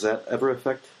traveling, and does that ever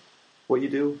affect what you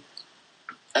do?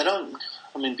 I don't.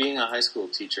 I mean, being a high school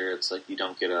teacher, it's like you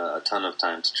don't get a ton of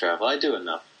time to travel. I do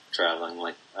enough traveling.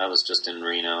 Like I was just in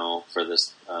Reno for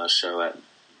this show at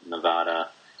Nevada,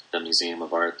 the Museum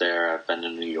of Art there. I've been to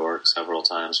New York several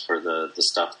times for the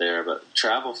stuff there. But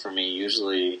travel for me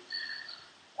usually,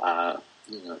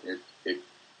 it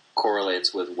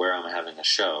correlates with where I'm having a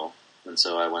show. And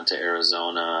so I went to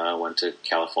Arizona, I went to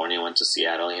California, I went to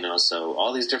Seattle, so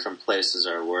all these different places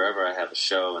are wherever I have a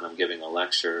show and I'm giving a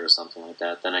lecture or something like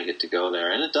that, then I get to go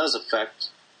there. And it does affect,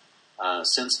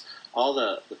 since all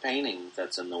the painting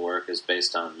that's in the work is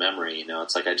based on memory,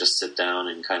 it's like I just sit down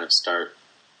and kind of start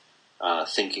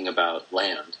thinking about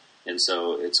land. And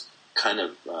so it's kind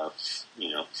of,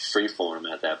 free form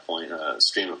at that point,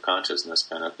 stream of consciousness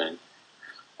kind of thing.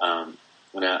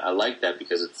 And I like that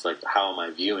because it's like, how am I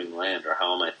viewing land, or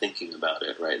how am I thinking about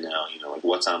it right now? Like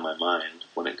what's on my mind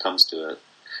when it comes to it.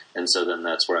 And so then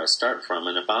that's where I start from.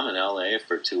 And if I'm in LA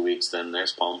for 2 weeks, then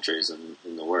there's palm trees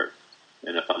in the work.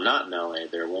 And if I'm not in LA,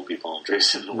 there won't be palm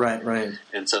trees in the work. Right.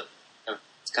 And so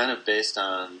it's kind of based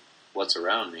on what's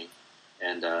around me.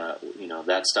 And,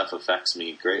 that stuff affects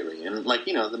me greatly. And like,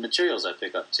 the materials I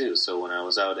pick up too. So when I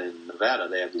was out in Nevada,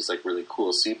 they have these like really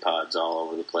cool seed pods all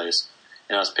over the place.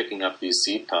 And I was picking up these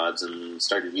seed pods and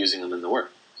started using them in the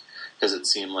work because it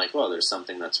seemed like, well, there's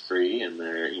something that's free and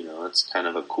there, it's kind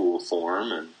of a cool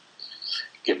form, and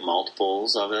get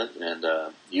multiples of it and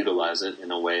utilize it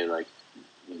in a way like,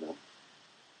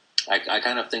 I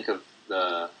kind of think of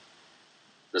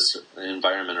this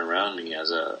environment around me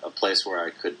as a place where I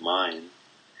could mine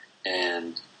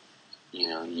and,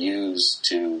 use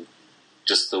to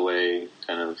just the way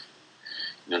kind of,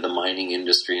 the mining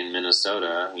industry in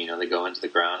Minnesota, they go into the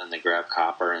ground and they grab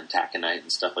copper and taconite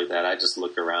and stuff like that. I just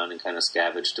look around and kind of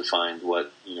scavenge to find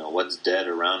what's dead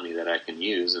around me that I can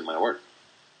use in my work.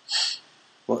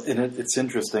 Well, and it's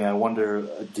interesting. I wonder,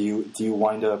 do you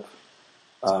wind up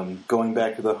going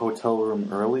back to the hotel room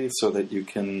early so that you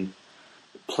can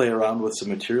play around with some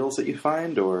materials that you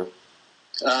find, or?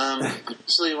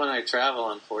 Usually when I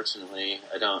travel, unfortunately,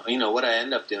 I don't. What I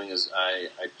end up doing is I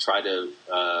try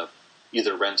to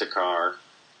either rent a car.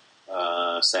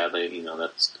 Sadly,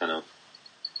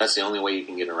 that's the only way you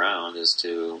can get around is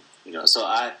to, so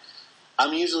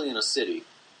I'm usually in a city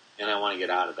and I want to get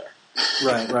out of there.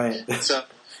 Right. So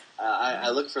I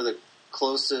look for the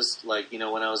closest,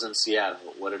 when I was in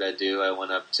Seattle, what did I do? I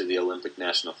went up to the Olympic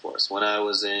National Forest. When I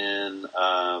was in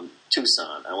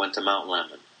Tucson, I went to Mount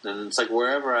Lemmon. And it's like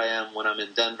wherever I am, when I'm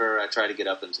in Denver, I try to get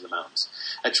up into the mountains.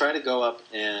 I try to go up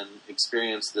and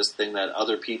experience this thing that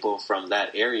other people from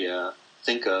that area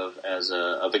think of as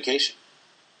a vacation,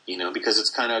 because it's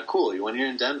kind of cool. When you're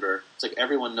in Denver, it's like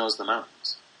everyone knows the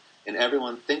mountains. And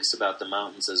everyone thinks about the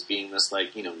mountains as being this,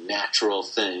 natural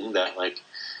thing that,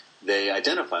 they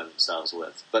identify themselves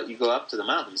with. But you go up to the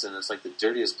mountains, and it's like the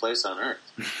dirtiest place on earth.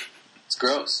 It's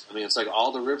gross. I mean, it's like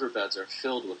all the riverbeds are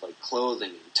filled with clothing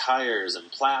and tires and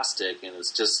plastic, and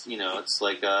it's just, it's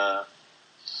like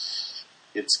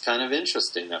it's kind of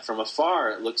interesting that from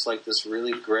afar it looks like this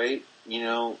really great,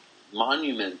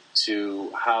 monument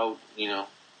to how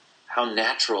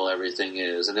natural everything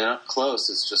is, and then up close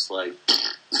it's just like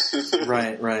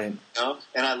right.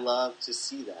 And I love to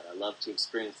see that. I love to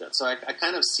experience that. So I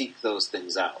kind of seek those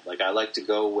things out. I like to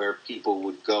go where people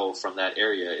would go from that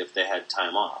area if they had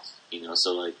time off.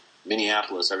 So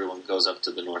Minneapolis, everyone goes up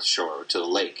to the North Shore or to the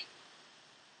lake.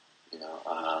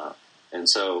 And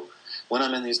so when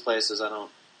I'm in these places, I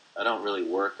don't really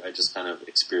work. I just kind of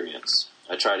experience.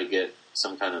 I try to get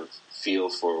some kind of feel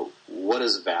for what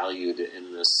is valued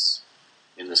in this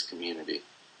community.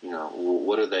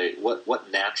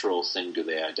 What natural thing do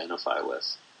they identify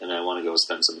with? And I want to go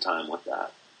spend some time with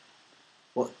that.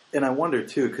 Well, and I wonder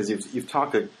too, because you've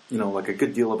talked like a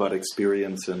good deal about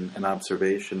experience and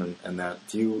observation and that.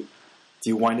 Do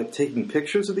you wind up taking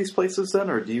pictures of these places then,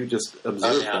 or do you just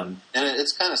observe them? And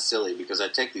it's kind of silly because I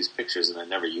take these pictures and I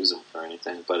never use them for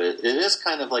anything. But it is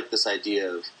kind of like this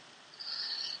idea of,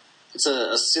 it's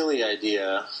a silly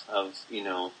idea of,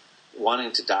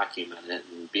 wanting to document it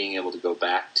and being able to go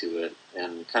back to it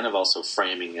and kind of also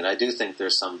framing it. I do think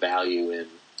there's some value in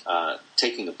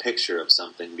taking a picture of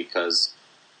something because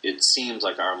it seems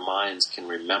like our minds can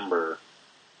remember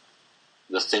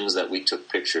the things that we took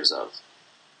pictures of.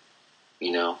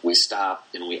 We stop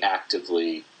and we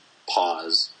actively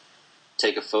pause,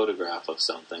 take a photograph of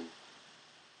something.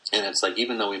 And it's like,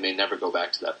 even though we may never go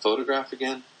back to that photograph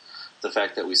again, the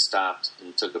fact that we stopped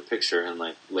and took a picture and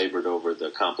like labored over the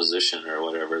composition or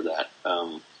whatever, that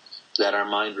our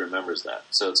mind remembers that.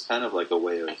 So it's kind of like a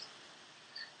way of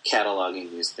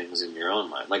cataloging these things in your own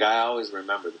mind. Like, I always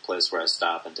remember the place where I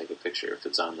stop and take a picture, if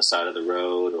it's on the side of the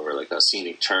road or like a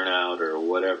scenic turnout or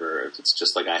whatever. If it's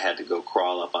just like I had to go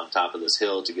crawl up on top of this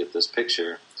hill to get this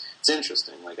picture, it's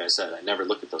interesting. Like I said, I never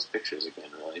look at those pictures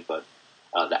again, really, but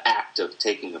the act of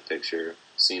taking a picture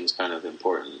seems kind of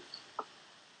important.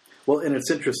 Well, and it's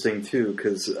interesting too,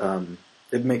 because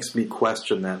it makes me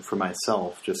question that for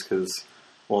myself, just because,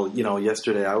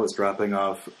 yesterday I was dropping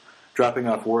off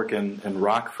work in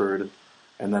Rockford,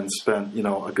 and then spent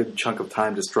a good chunk of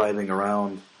time just driving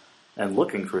around and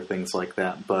looking for things like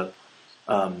that. But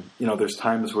there's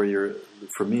times where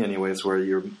for me anyways,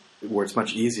 where it's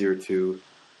much easier to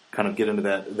kind of get into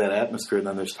that atmosphere, and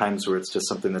then there's times where it's just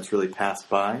something that's really passed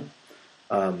by.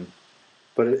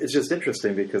 But it's just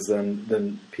interesting because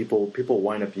then people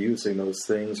wind up using those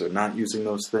things or not using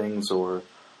those things, or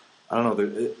I don't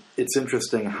know. It's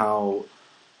interesting how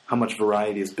much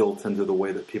variety is built into the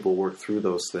way that people work through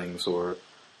those things or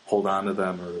hold on to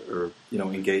them or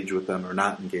engage with them or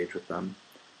not engage with them.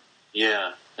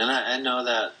 Yeah, and I know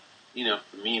that,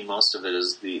 for me, most of it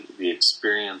is the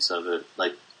experience of it,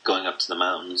 like going up to the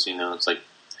mountains, it's like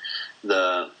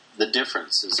the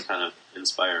difference is kind of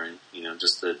inspiring,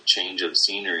 just the change of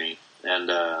scenery. And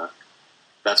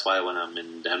that's why when I'm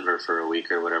in Denver for a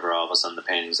week or whatever, all of a sudden the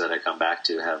paintings that I come back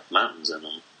to have mountains in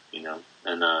them,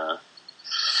 and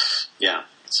yeah,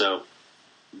 so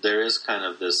there is kind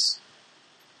of this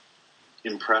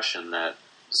impression that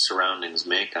surroundings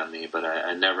make on me, but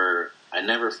I never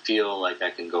feel like I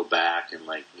can go back and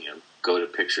go to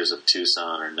pictures of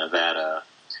Tucson or Nevada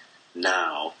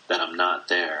now that I'm not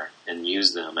there and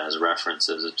use them as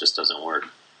references. It just doesn't work.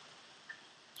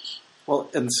 Well,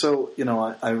 and so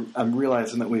I'm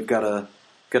realizing that we've got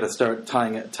to start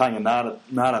tying a knot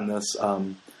on this.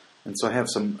 And so I have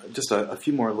just a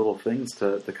few more little things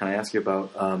to kind of ask you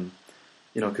about,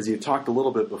 because you talked a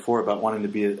little bit before about wanting to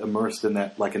be immersed in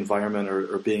that like environment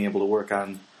or being able to work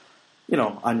on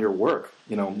your work,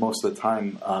 most of the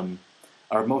time.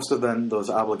 Are most of them those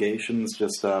obligations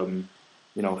just,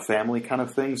 family kind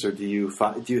of things, or do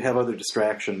you have other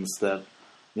distractions that,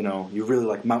 you really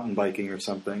like mountain biking or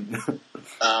something?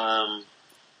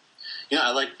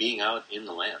 I like being out in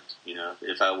the land,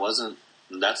 if I wasn't,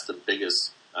 that's the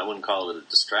biggest, I wouldn't call it a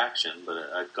distraction, but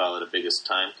I'd call it a biggest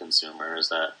time consumer, is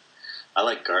that I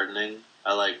like gardening.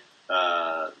 I like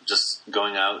just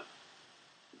going out.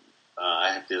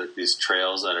 I have these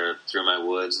trails that are through my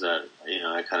woods that,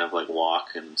 I kind of like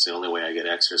walk, and it's the only way I get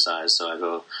exercise. So I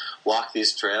go walk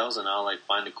these trails, and I'll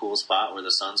find a cool spot where the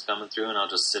sun's coming through, and I'll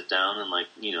just sit down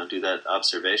and do that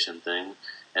observation thing.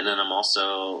 And then I'm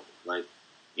also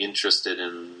interested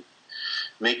in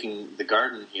making the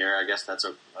garden here. I guess that's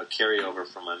a carryover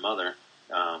from my mother.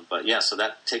 But yeah, so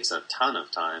that takes a ton of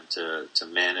time to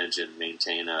manage and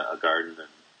maintain a garden,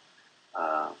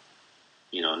 and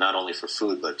not only for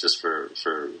food, but just for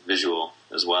visual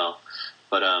as well.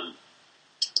 But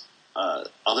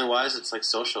otherwise, it's like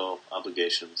social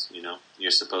obligations.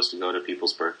 You're supposed to go to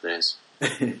people's birthdays.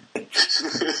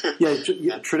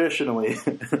 yeah, traditionally.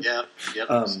 Yep.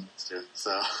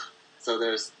 So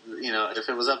there's, if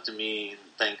it was up to me,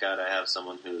 thank God I have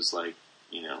someone who's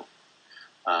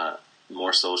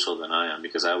more social than I am,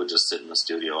 because I would just sit in the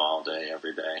studio all day,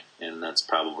 every day, and that's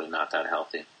probably not that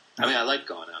healthy. I mean, I like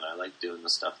going out. I like doing the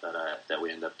stuff that we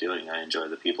end up doing. I enjoy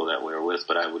the people that we're with,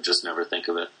 but I would just never think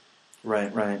of it.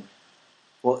 Right.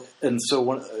 Well, and so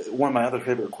one of my other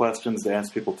favorite questions to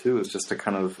ask people too is just to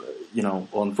kind of,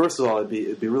 and first of all,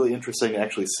 it'd be really interesting to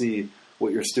actually see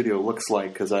what your studio looks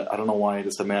like, because I don't know why, I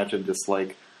just imagine just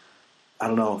like, I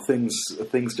don't know, things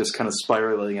just kind of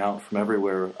spiraling out from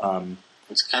everywhere.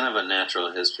 It's kind of a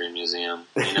natural history museum.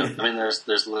 You know, I mean,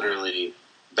 there's literally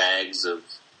bags of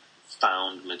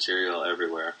found material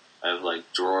everywhere. I have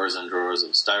like drawers and drawers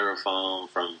of styrofoam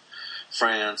from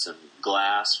France and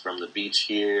glass from the beach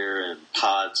here and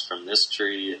pods from this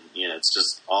tree. And yeah, it's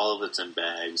just all of it's in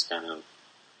bags, kind of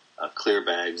clear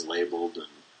bags labeled and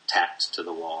tacked to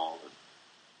the wall.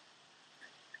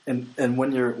 And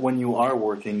when you are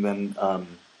working, then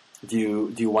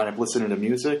do you wind up listening to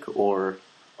music or?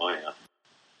 Oh yeah.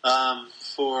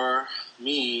 For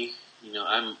me, you know,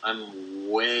 I'm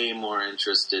way more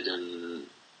interested in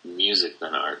music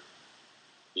than art.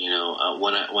 You know,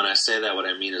 when I say that, what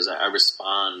I mean is I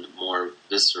respond more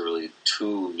viscerally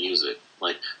to music.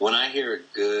 Like when I hear a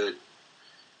good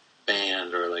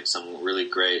band or like some really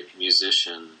great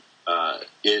musician,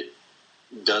 it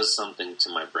does something to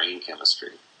my brain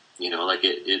chemistry. You know, like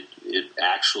it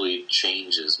actually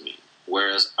changes me.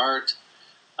 Whereas art,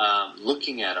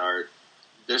 looking at art,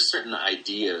 there's certain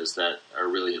ideas that are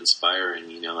really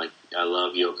inspiring. You know, like I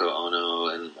love Yoko Ono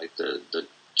and like the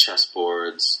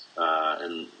chessboards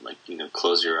and like, you know,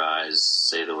 close your eyes,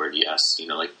 say the word yes. You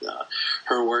know, like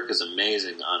her work is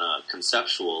amazing on a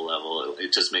conceptual level.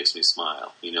 It just makes me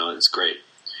smile. You know, it's great.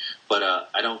 But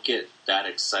I don't get that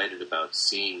excited about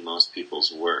seeing most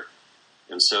people's work.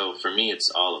 And so for me, it's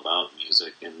all about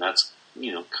music, and that's,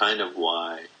 you know, kind of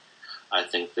why I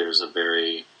think there's a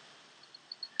very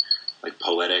like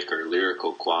poetic or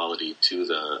lyrical quality to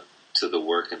the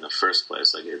work in the first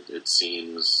place. Like it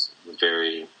seems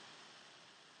very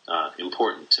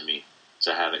important to me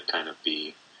to have it kind of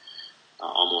be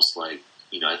almost like,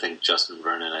 you know, I think Justin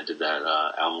Vernon, I did that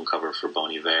album cover for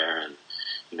Bon Iver, and,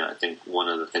 you know, I think one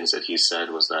of the things that he said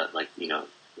was that, like, you know,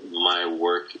 my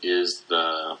work is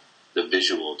the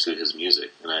visual to his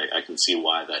music, and I can see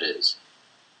why that is.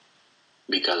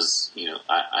 Because, you know,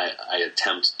 I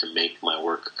attempt to make my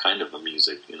work kind of a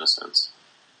music in a sense.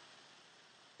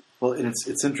 Well, and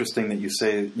it's interesting that you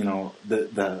say, you know,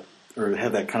 that or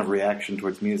have that kind of reaction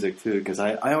towards music too, because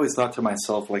I always thought to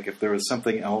myself, like, if there was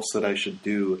something else that I should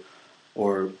do,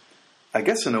 or I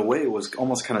guess in a way was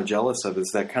almost kind of jealous of, is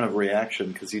that kind of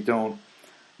reaction, because you don't,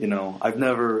 you know, I've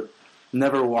never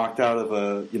walked out of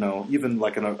a, you know, even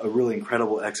like a really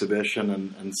incredible exhibition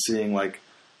and seeing like,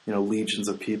 you know, legions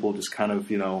of people just kind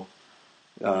of, you know,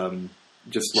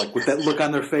 just like with that look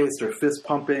on their face, they're fist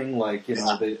pumping, like, you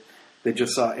know, they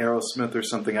just saw Aerosmith or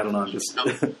something. I don't know. Just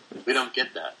we don't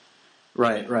get that.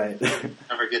 Right.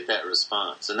 Never get that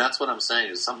response, and that's what I'm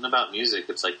saying. Is something about music.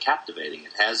 It's like captivating.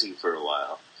 It has you for a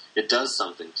while. It does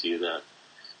something to you that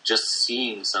just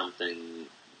seeing something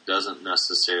doesn't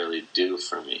necessarily do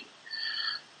for me.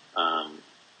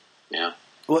 Yeah.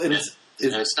 Well,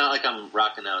 it's not like I'm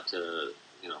rocking out to,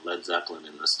 you know, Led Zeppelin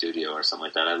in the studio or something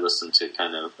like that. I listen to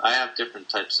I have different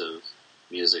types of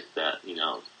music that, you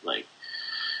know, like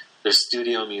there's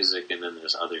studio music and then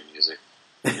there's other music.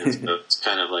 And so it's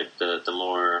kind of like the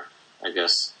more, I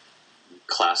guess,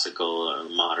 classical or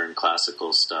modern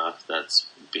classical stuff that's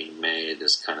being made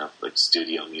is kind of like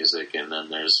studio music, and then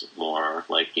there's more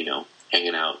like, you know,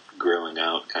 hanging out, grilling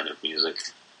out kind of music.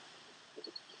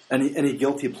 Any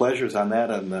guilty pleasures on that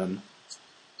end then?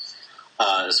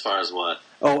 As far as what?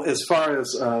 Oh, as far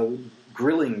as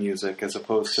grilling music, as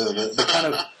opposed to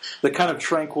the kind of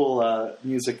tranquil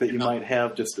music that you might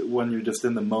have just when you're just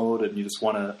in the mode and you just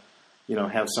want to, you know,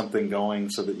 have something going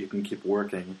so that you can keep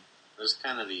working. There's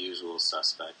kind of the usual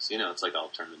suspects. You know, it's like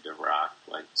alternative rock,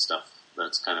 like stuff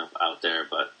that's kind of out there,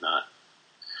 but not,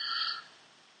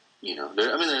 you know,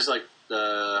 there's like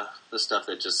the stuff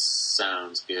that just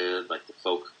sounds good, like the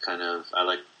folk kind of, I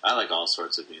like all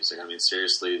sorts of music. I mean,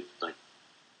 seriously, like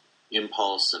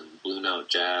Impulse and Blue Note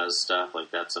jazz stuff,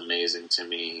 like that's amazing to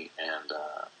me. And,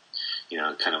 you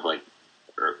know, kind of like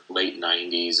late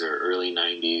 90s or early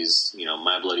 90s, you know,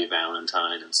 My Bloody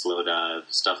Valentine and Slow Dive,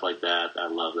 stuff like that. I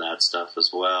love that stuff as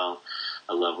well.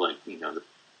 I love, like, you know, the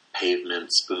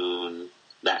Pavement, Spoon,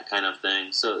 that kind of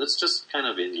thing. So it's just kind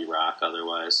of indie rock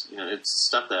otherwise. You know, it's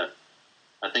stuff that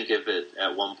I think if it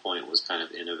at one point was kind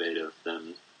of innovative,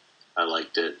 then I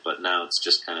liked it. But now it's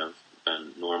just kind of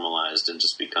been normalized and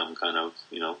just become kind of,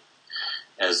 you know,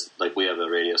 as like we have a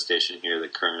radio station here, The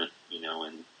Current, you know,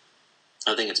 and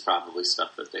I think it's probably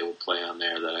stuff that they will play on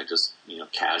there that I just, you know,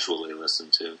 casually listen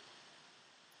to.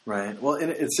 Right. Well, and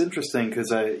it's interesting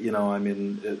because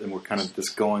and we're kind of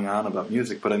just going on about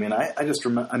music, but I mean, I just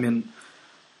remember, I mean,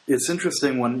 it's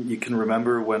interesting when you can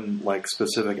remember when like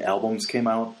specific albums came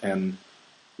out and,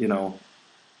 you know,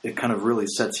 it kind of really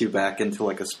sets you back into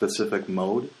like a specific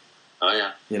mode. Oh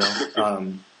yeah. You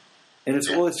know, and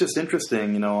it's just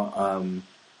interesting, you know.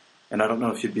 And I don't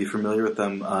know if you'd be familiar with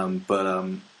them, but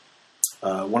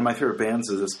one of my favorite bands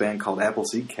is this band called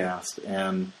Appleseed Cast,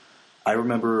 and I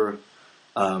remember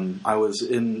I was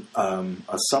in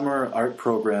a summer art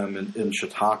program in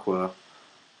Chautauqua,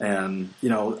 and you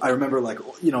know, I remember like,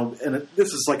 you know, and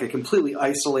this is like a completely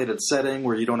isolated setting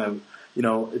where you don't have, you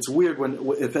know, it's weird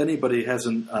if anybody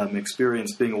hasn't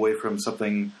experienced being away from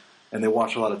something and they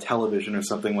watch a lot of television or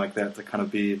something like that, to kind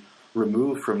of be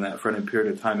removed from that for any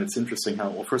period of time. It's interesting how,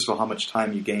 well, first of all, how much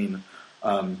time you gain.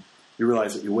 You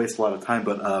realize that you waste a lot of time,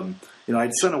 but you know,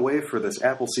 I'd sent away for this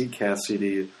Appleseed Cast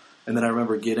CD, and then I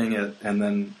remember getting it, and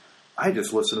then I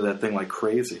just listened to that thing like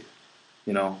crazy,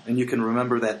 you know. And you can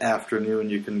remember that afternoon.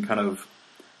 You can kind of,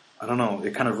 I don't know,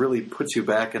 it kind of really puts you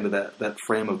back into that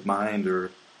frame of mind,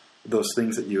 or those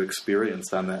things that you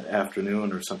experienced on that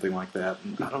afternoon, or something like that.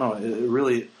 And I don't know, it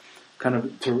really kind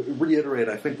of, to reiterate,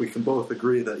 I think we can both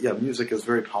agree that, yeah, music is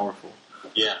very powerful.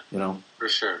 Yeah, you know, for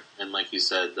sure. And like you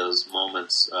said, those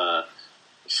moments,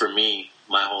 for me,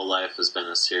 my whole life has been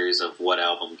a series of what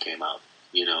album came out,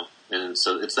 you know, and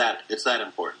so it's that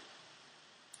important.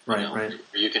 Right, you know? Right.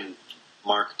 You can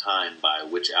mark time by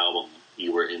which album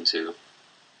you were into,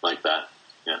 like that.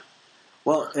 Yeah.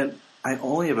 Well, and I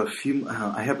only have a few.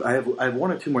 I have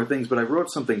one or two more things, but I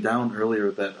wrote something down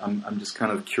earlier that I'm just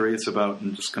kind of curious about,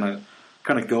 and just kind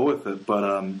of go with it.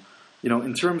 But you know,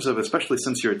 in terms of, especially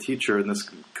since you're a teacher, and this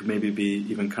could maybe be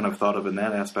even kind of thought of in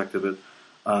that aspect of it.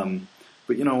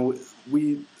 But you know,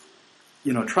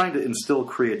 trying to instill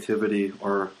creativity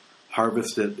or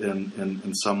harvest it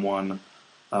in someone.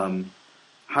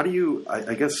 How do you?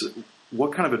 I guess,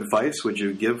 what kind of advice would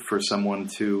you give for someone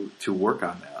to work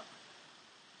on that?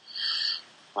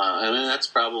 I mean, that's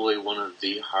probably one of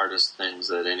the hardest things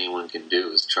that anyone can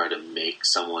do, is try to make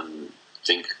someone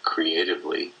think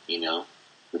creatively. You know,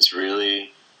 it's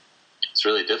really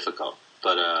difficult.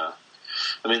 But I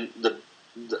mean,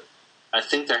 I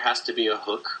think there has to be a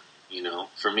hook. You know,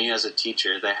 for me as a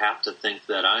teacher, they have to think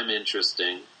that I'm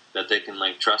interesting, that they can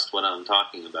like trust what I'm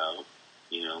talking about.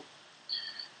 You know,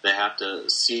 they have to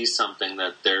see something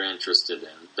that they're interested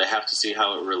in. They have to see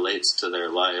how it relates to their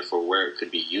life, or where it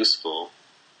could be useful.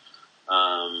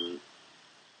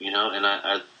 You know,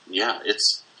 and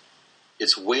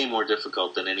it's way more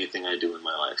difficult than anything I do in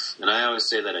my life. And I always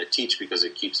say that I teach because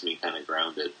it keeps me kind of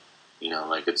grounded. You know,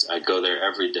 like I go there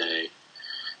every day.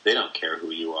 They don't care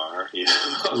who you are, you know.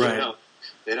 Right.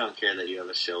 They don't care that you have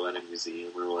a show at a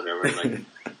museum or whatever. Like,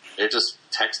 they're just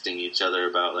texting each other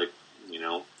about, like, you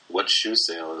know, what shoe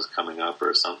sale is coming up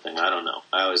or something. I don't know.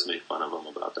 I always make fun of them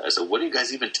about that. I said, what are you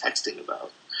guys even texting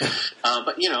about?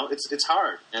 But, you know, it's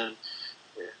hard. And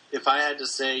if I had to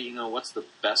say, you know, what's the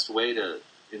best way to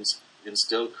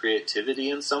instill creativity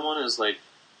in someone, is like,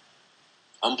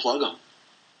 unplug them.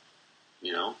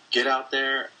 You know, get out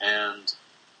there and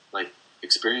like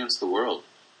experience the world.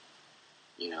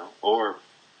 You know, or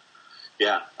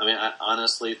yeah, I mean, I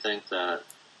honestly think that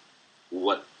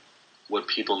what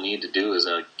people need to do is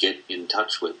get in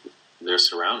touch with their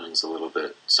surroundings a little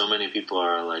bit. So many people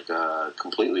are like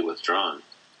completely withdrawn,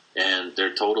 and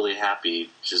they're totally happy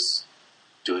just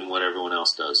doing what everyone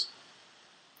else does.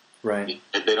 Right.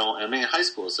 They don't. I mean, high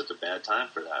school is such a bad time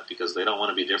for that, because they don't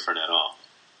want to be different at all.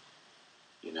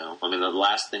 You know, I mean, the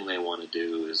last thing they want to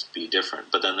do is be different.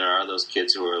 But then there are those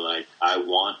kids who are like, I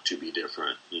want to be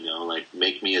different. You know, like,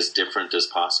 make me as different as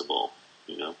possible.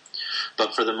 You know,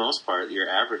 but for the most part, your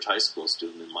average high school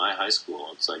student in my high school,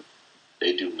 it's like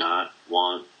they do not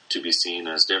want to be seen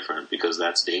as different, because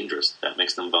that's dangerous. That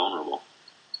makes them vulnerable.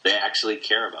 They actually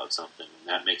care about something, and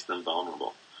that makes them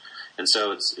vulnerable. And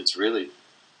so it's really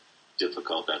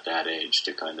difficult at that age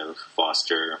to kind of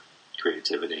foster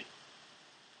creativity.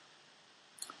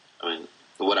 I mean,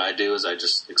 what I do is I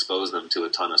just expose them to a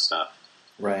ton of stuff.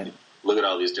 Right. Look at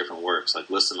all these different works.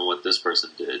 Like, listen to what this person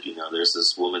did. You know, there's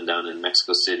this woman down in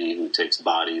Mexico City who takes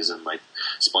bodies and, like,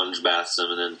 sponge baths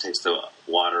them, and then takes the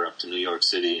water up to New York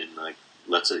City and, like,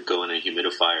 lets it go in a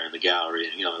humidifier in the gallery.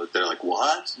 And, you know, they're like,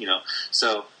 what? You know,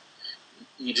 so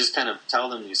you just kind of tell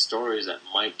them these stories that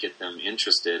might get them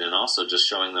interested, and also just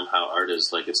showing them how art is,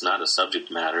 like, it's not a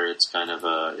subject matter, it's kind of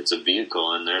it's a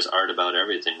vehicle, and there's art about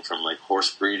everything from, like, horse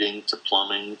breeding to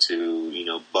plumbing to, you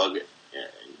know, bug,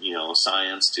 you know,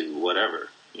 science to whatever,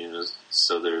 you know.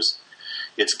 So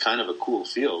it's kind of a cool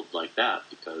field like that,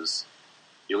 because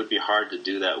it would be hard to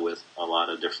do that with a lot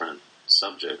of different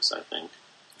subjects, I think.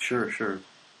 Sure.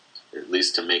 At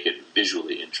least to make it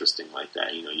visually interesting like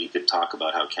that. You know, you could talk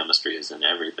about how chemistry is in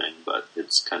everything, but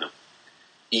it's kind of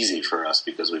easy for us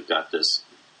because we've got this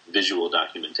visual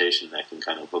documentation that can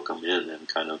kind of hook them in and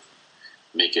kind of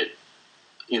make it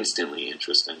instantly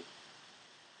interesting.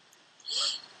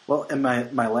 Well, and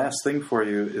my last thing for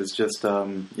you is just,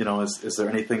 is there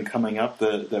anything coming up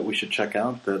that we should check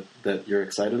out that you're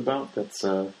excited about that's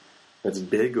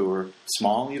big or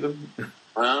small even?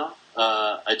 Well,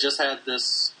 I just had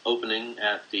this opening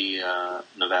at the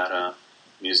Nevada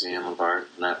Museum of Art,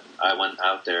 and I went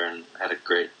out there and had a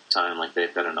great time. Like,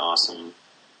 they've got an awesome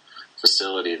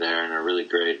facility there and a really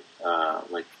great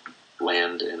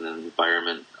land and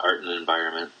environment, art and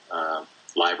environment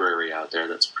library out there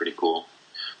that's pretty cool.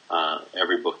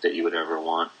 Every book that you would ever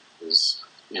want is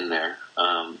in there.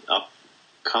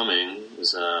 Upcoming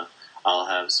is I'll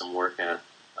have some work at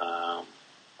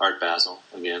Art Basel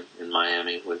again in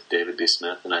Miami with David B.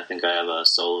 Smith, and I think I have a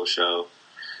solo show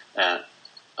at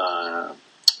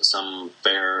some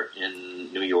fair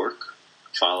in New York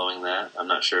following that. I'm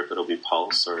not sure if it'll be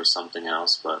Pulse or something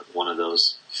else, but one of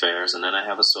those fairs. And then I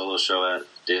have a solo show at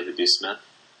David B. Smith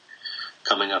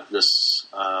coming up this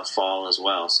fall as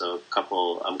well. So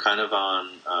I'm kind of on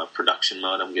production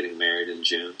mode. I'm getting married in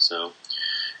June, so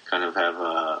kind of have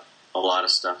a lot of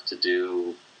stuff to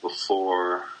do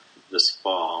before this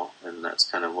fall, and that's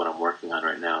kind of what I'm working on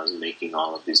right now, is making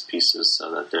all of these pieces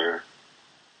so that they're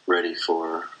ready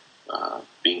for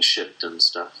being shipped and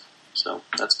stuff. So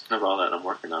that's kind of all that I'm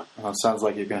working on. Well, it sounds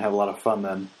like you're going to have a lot of fun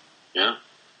then. Yeah,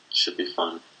 should be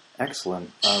fun.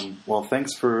 Excellent. Well,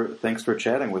 thanks for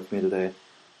chatting with me today.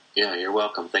 Yeah, you're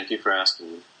welcome. Thank you for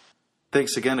asking me.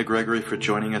 Thanks again to Gregory for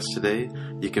joining us today.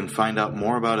 You can find out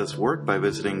more about his work by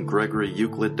visiting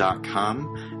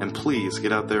GregoryEuclid.com, and please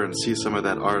get out there and see some of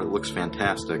that art. It looks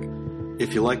fantastic.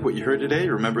 If you like what you heard today,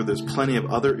 remember there's plenty of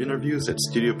other interviews at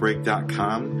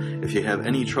StudioBreak.com. If you have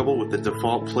any trouble with the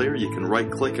default player, you can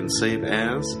right-click and save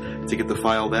as to get the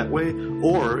file that way,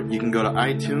 or you can go to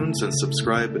iTunes and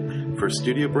subscribe for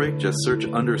Studio Break. Just search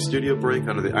under Studio Break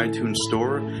under the iTunes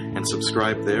Store and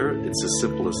subscribe there. It's as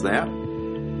simple as that.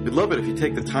 We'd love it if you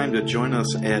take the time to join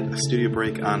us at Studio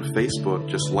Break on Facebook.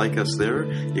 Just like us there.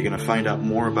 You're going to find out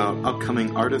more about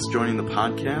upcoming artists joining the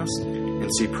podcast and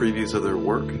see previews of their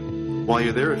work. While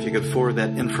you're there, if you could forward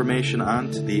that information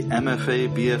on to the MFA,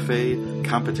 BFA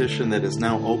competition that is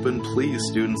now open, please,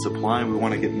 students, apply. We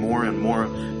want to get more and more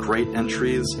great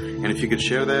entries. And if you could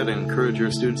share that and encourage your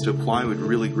students to apply, we'd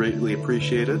really greatly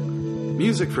appreciate it.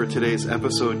 Music for today's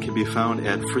episode can be found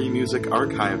at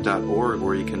freemusicarchive.org,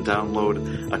 where you can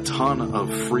download a ton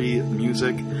of free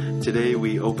music. Today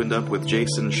we opened up with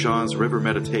Jason Shaw's River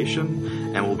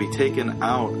Meditation, and we'll be taken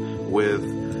out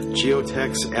with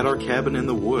Geotech's At Our Cabin in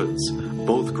the Woods.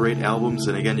 Both great albums,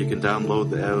 and again, you can download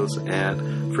those at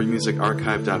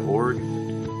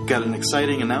freemusicarchive.org. Got an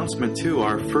exciting announcement too.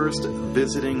 Our first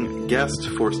visiting guest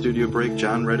for Studio Break,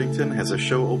 John Reddington, has a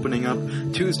show opening up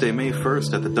Tuesday, May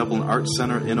 1st at the Dublin Arts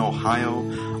Center in Ohio.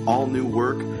 All new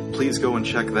work. Please go and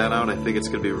check that out. I think it's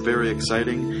going to be very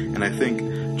exciting. And I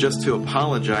think just to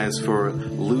apologize for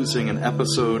losing an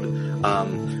episode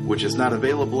which is not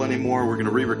available anymore, we're going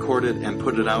to re-record it and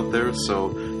put it out there,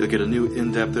 so you'll get a new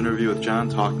in-depth interview with John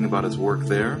talking about his work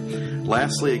there.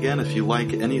 Lastly, again, if you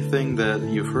like anything that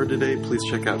you've heard today, please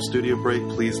check out Studio Break.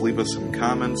 Please leave us some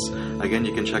comments. Again,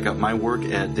 you can check out my work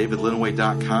at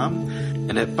davidlinaway.com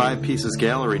and at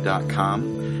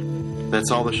 5piecesgallery.com.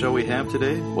 That's all the show we have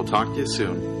today. We'll talk to you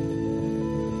soon.